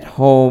at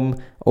home.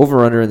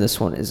 Over-under in this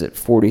one is at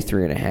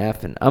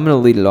 43.5, and I'm going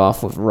to lead it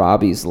off with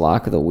Robbie's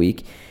lock of the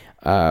week.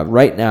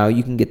 Right now,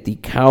 you can get the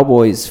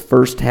Cowboys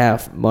first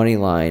half money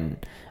line,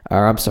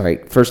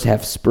 first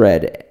half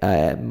spread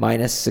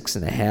minus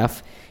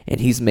 6.5, and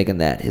he's making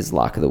that his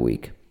lock of the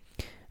week.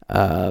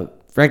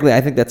 Frankly,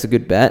 I think that's a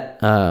good bet.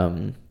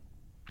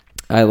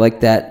 I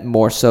like that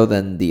more so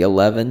than the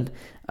 11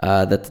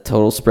 that the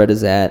total spread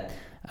is at.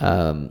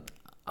 I'm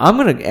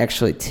going to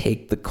actually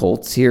take the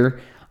Colts here.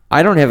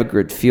 I don't have a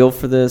good feel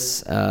for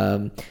this.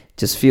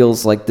 Just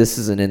feels like this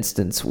is an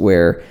instance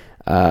where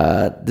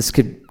this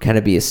could kind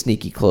of be a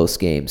sneaky close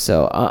game.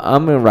 So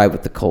I'm going to ride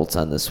with the Colts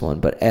on this one.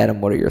 But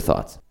Adam, what are your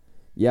thoughts?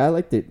 Yeah, I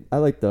like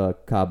the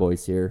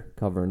Cowboys here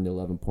covering the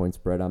 11-point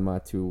spread. I'm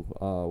not too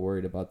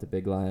worried about the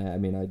big line. I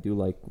mean, I do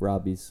like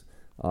Robbie's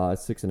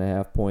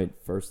 6.5-point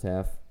first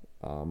half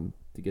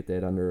to get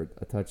that under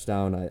a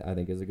touchdown. I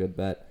think is a good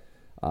bet.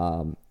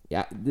 A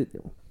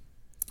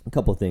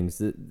couple of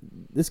things.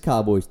 This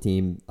Cowboys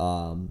team,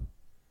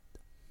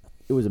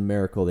 it was a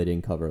miracle they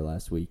didn't cover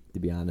last week, to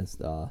be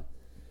honest.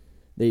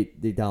 They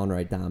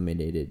downright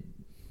dominated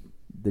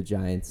the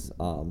Giants.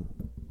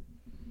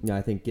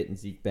 I think getting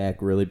Zeke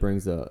back really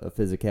brings a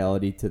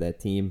physicality to that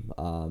team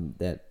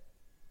that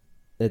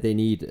they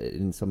need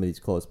in some of these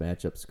close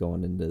matchups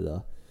going into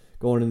the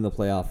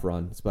playoff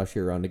run,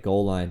 especially around the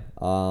goal line.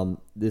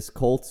 This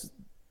Colts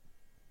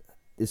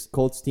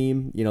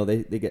team,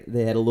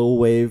 they had a little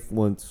wave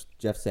once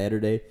Jeff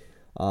Saturday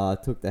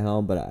took the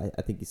helm, but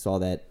I think you saw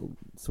that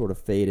sort of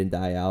fade and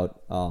die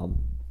out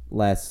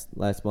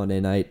last Monday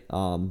night.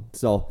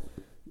 So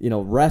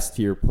rest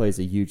here plays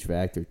a huge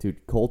factor too.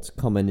 Colts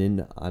coming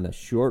in on a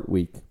short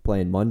week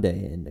playing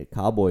Monday, and the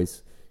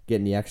Cowboys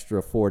getting the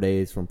extra 4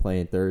 days from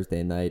playing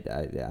Thursday night.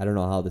 I don't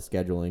know how the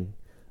scheduling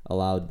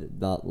allowed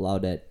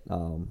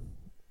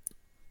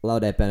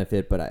that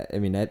benefit, but I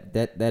mean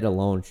that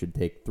alone should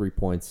take 3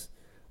 points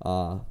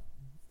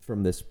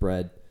from this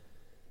spread.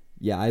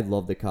 Yeah, I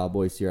love the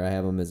Cowboys here. I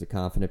have them as a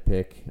confident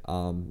pick.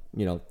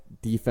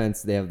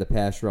 Defense, they have the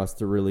pass rush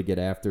to really get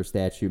after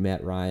statue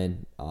Matt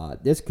Ryan.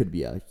 This could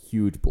be a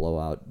huge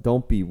blowout.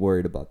 Don't be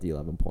worried about the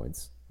 11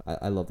 points.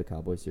 I love the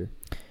Cowboys here.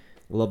 I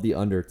love the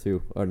under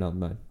too. Or no,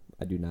 man,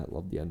 I do not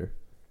love the under.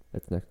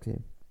 That's next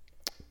game.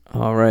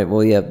 All right.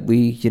 Well, yeah,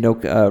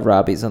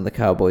 Robbie's on the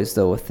Cowboys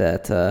though with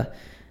that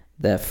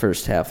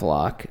first half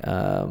lock.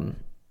 Yeah,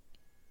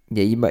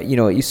 you might. You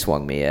know what? You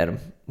swung me at him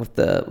with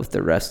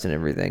the rest and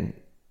everything.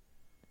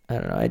 I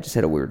don't know. I just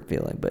had a weird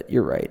feeling, but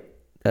you're right.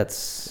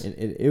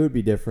 It would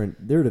be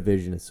different. Their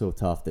division is so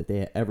tough that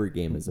every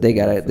game is. They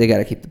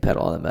gotta keep the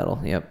pedal on the metal.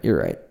 Yep, you're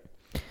right.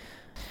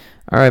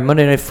 All right,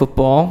 Monday Night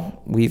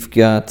Football. We've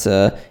got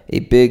a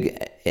big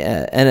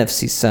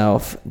NFC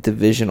South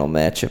divisional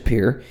matchup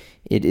here.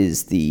 It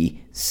is the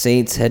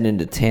Saints heading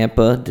into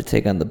Tampa to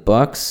take on the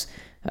Bucks.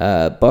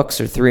 Bucks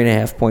are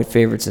 3.5-point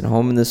favorites at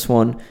home in this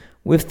one,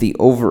 with the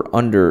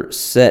over/under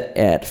set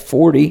at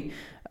 40.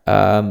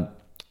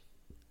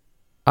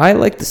 I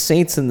like the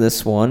Saints in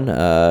this one,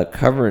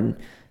 covering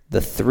the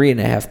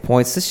 3.5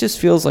 points. This just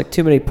feels like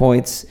too many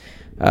points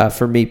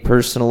for me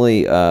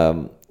personally.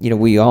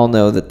 We all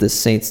know that this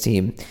Saints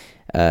team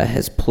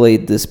has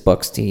played this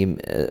Bucks team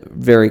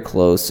very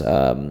close.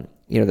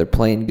 They're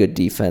playing good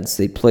defense.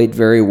 They played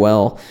very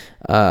well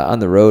on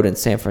the road in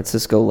San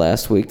Francisco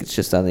last week. It's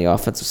just on the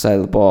offensive side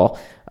of the ball.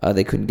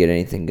 They couldn't get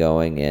anything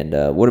going,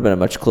 and would have been a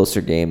much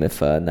closer game if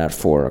not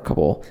for a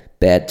couple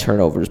bad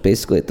turnovers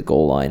basically at the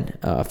goal line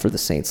for the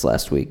Saints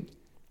last week.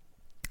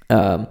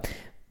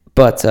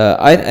 But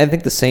I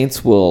think the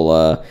Saints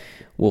will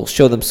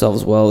show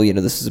themselves well.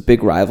 This is a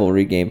big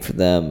rivalry game for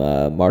them.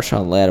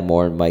 Marshawn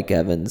Lattimore and Mike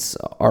Evans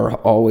are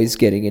always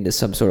getting into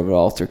some sort of an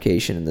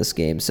altercation in this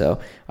game, so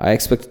I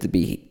expect it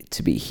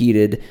to be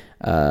heated,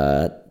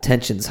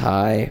 tensions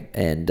high,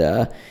 and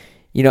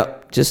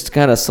just to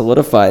kind of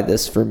solidify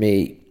this for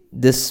me,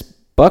 this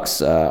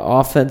Bucks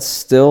offense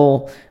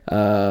still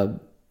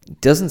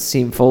doesn't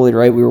seem fully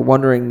right. We were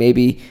wondering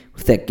maybe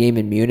with that game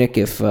in Munich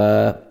if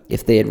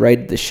they had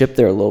righted the ship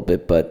there a little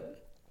bit,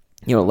 but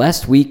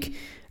last week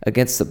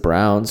against the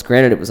Browns,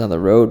 granted it was on the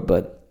road,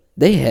 but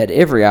they had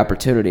every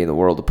opportunity in the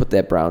world to put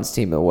that Browns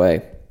team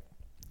away,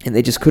 and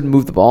they just couldn't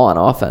move the ball on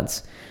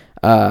offense.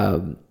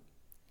 That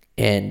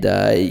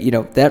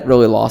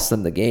really lost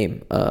them the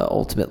game.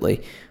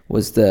 Ultimately,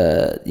 was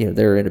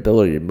their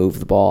inability to move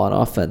the ball on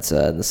offense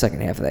in the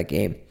second half of that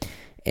game,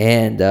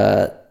 and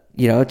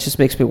it just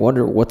makes me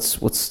wonder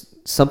what's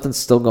something's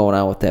still going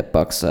on with that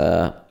Bucks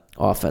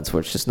offense,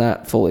 where it's just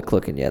not fully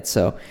clicking yet.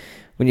 So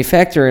when you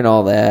factor in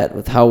all that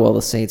with how well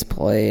the Saints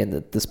play and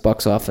that this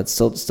Bucks offense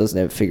still just doesn't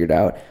have it figured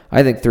out,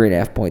 I think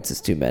 3.5 points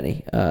is too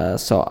many.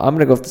 So I'm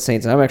going to go with the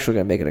Saints, and I'm actually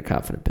going to make it a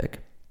confident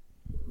pick.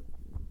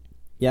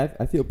 Yeah,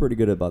 I feel pretty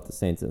good about the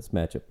Saints in this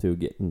matchup too,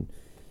 getting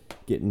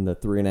the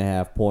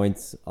 3.5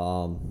 points.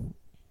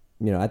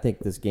 I think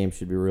this game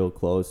should be real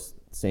close.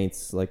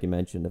 Saints, like you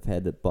mentioned, have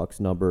had the Bucks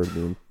number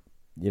the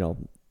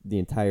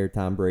entire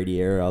Tom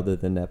Brady era, other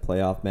than that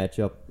playoff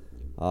matchup.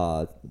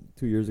 2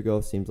 years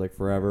ago. Seems like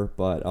forever.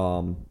 But,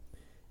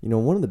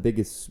 one of the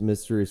biggest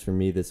mysteries for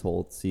me this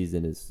whole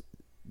season it's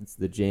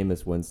the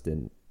Jameis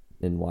Winston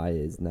and why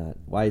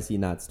is he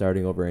not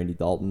starting over Andy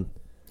Dalton?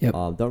 Yep.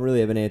 Don't really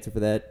have an answer for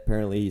that.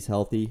 Apparently he's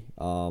healthy.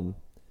 I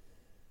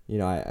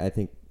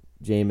think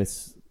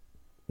Jameis,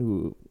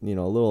 who, a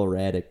little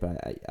erratic, but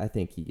I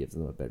think he gives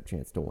them a better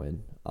chance to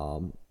win.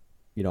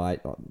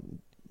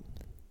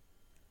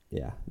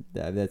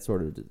 That's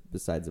sort of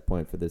besides the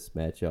point for this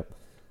matchup.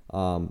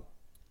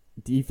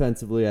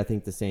 Defensively, I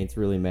think the Saints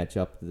really match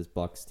up to this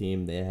Bucs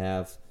team. They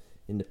have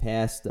in the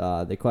past.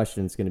 The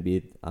question is going to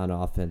be on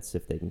offense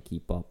if they can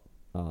keep up.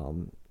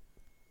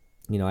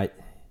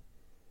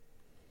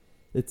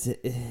 This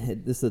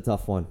is a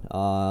tough one.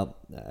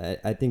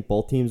 I think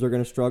both teams are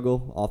going to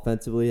struggle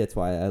offensively. That's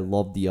why I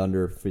love the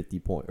under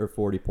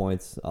 40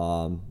 points.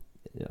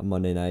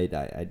 Monday night,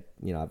 I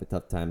have a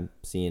tough time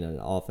seeing an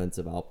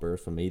offensive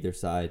outburst from either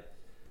side.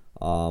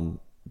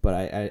 But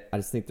I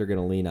just think they're going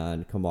to lean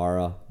on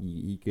Kamara.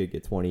 He could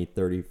get 20,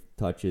 30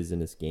 touches in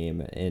this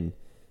game. And,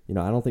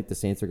 I don't think the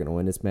Saints are going to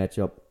win this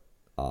matchup.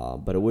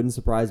 But it wouldn't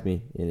surprise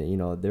me.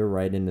 And, they're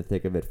right in the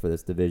thick of it for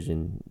this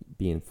division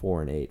being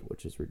 4-8,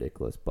 which is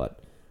ridiculous.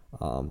 But,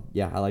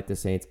 I like the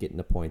Saints getting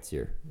the points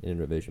here in a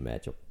division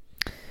matchup.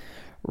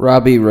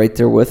 Robbie right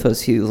there with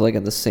us. He was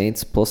liking the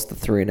Saints plus the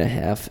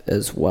 3.5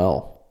 as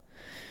well.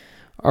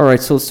 All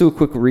right, so let's do a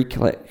quick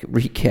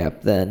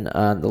recap then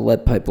on the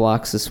lead pipe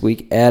locks this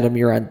week. Adam,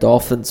 you're on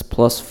Dolphins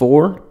plus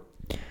 4.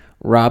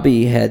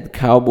 Robbie had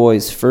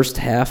Cowboys first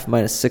half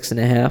minus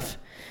 6.5.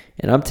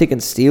 And I'm taking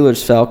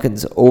Steelers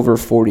Falcons over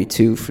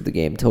 42 for the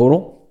game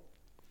total.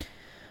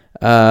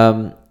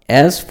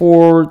 As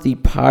for the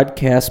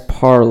podcast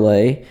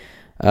parlay,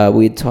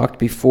 we had talked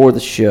before the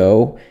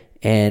show,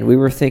 and we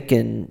were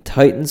thinking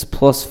Titans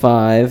plus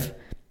 5,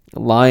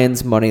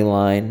 Lions money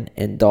line,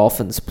 and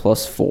Dolphins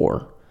plus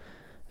 4.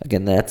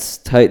 Again, that's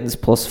Titans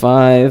plus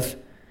 5,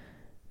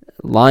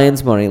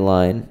 Lions money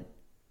line,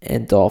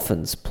 and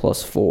Dolphins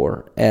plus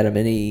 4. Adam,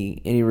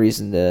 any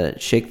reason to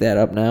shake that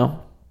up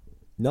now?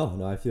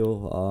 No, I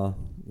feel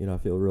I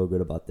feel real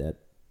good about that.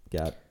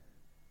 I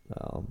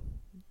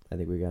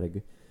think we got a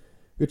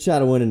good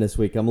shot of winning this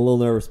week. I'm a little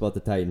nervous about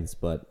the Titans,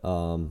 but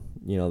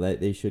that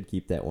they should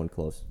keep that one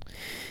close.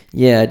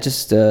 Yeah,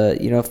 just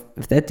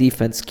if that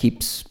defense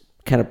keeps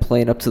kind of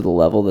playing up to the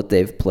level that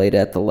they've played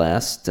at the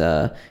last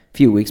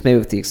few weeks, maybe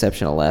with the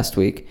exception of last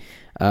week,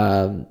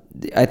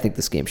 I think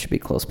this game should be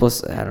close.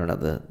 Plus, I don't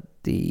know,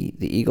 the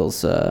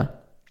Eagles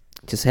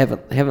just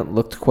haven't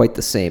looked quite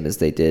the same as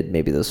they did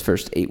maybe those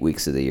first 8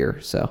 weeks of the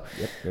year. So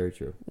yep, very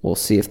true. We'll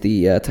see if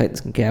the Titans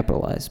can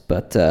capitalize.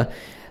 But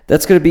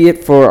that's going to be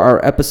it for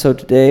our episode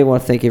today. I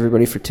want to thank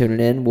everybody for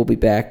tuning in. We'll be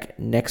back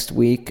next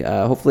week,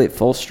 hopefully at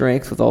full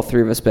strength with all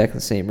three of us back in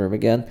the same room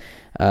again,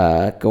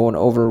 going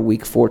over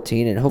Week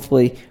 14 and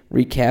hopefully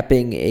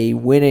recapping a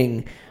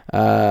winning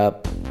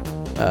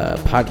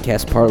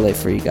podcast parlay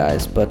for you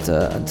guys. But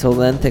until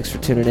then, thanks for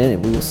tuning in,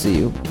 and we will see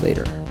you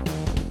later.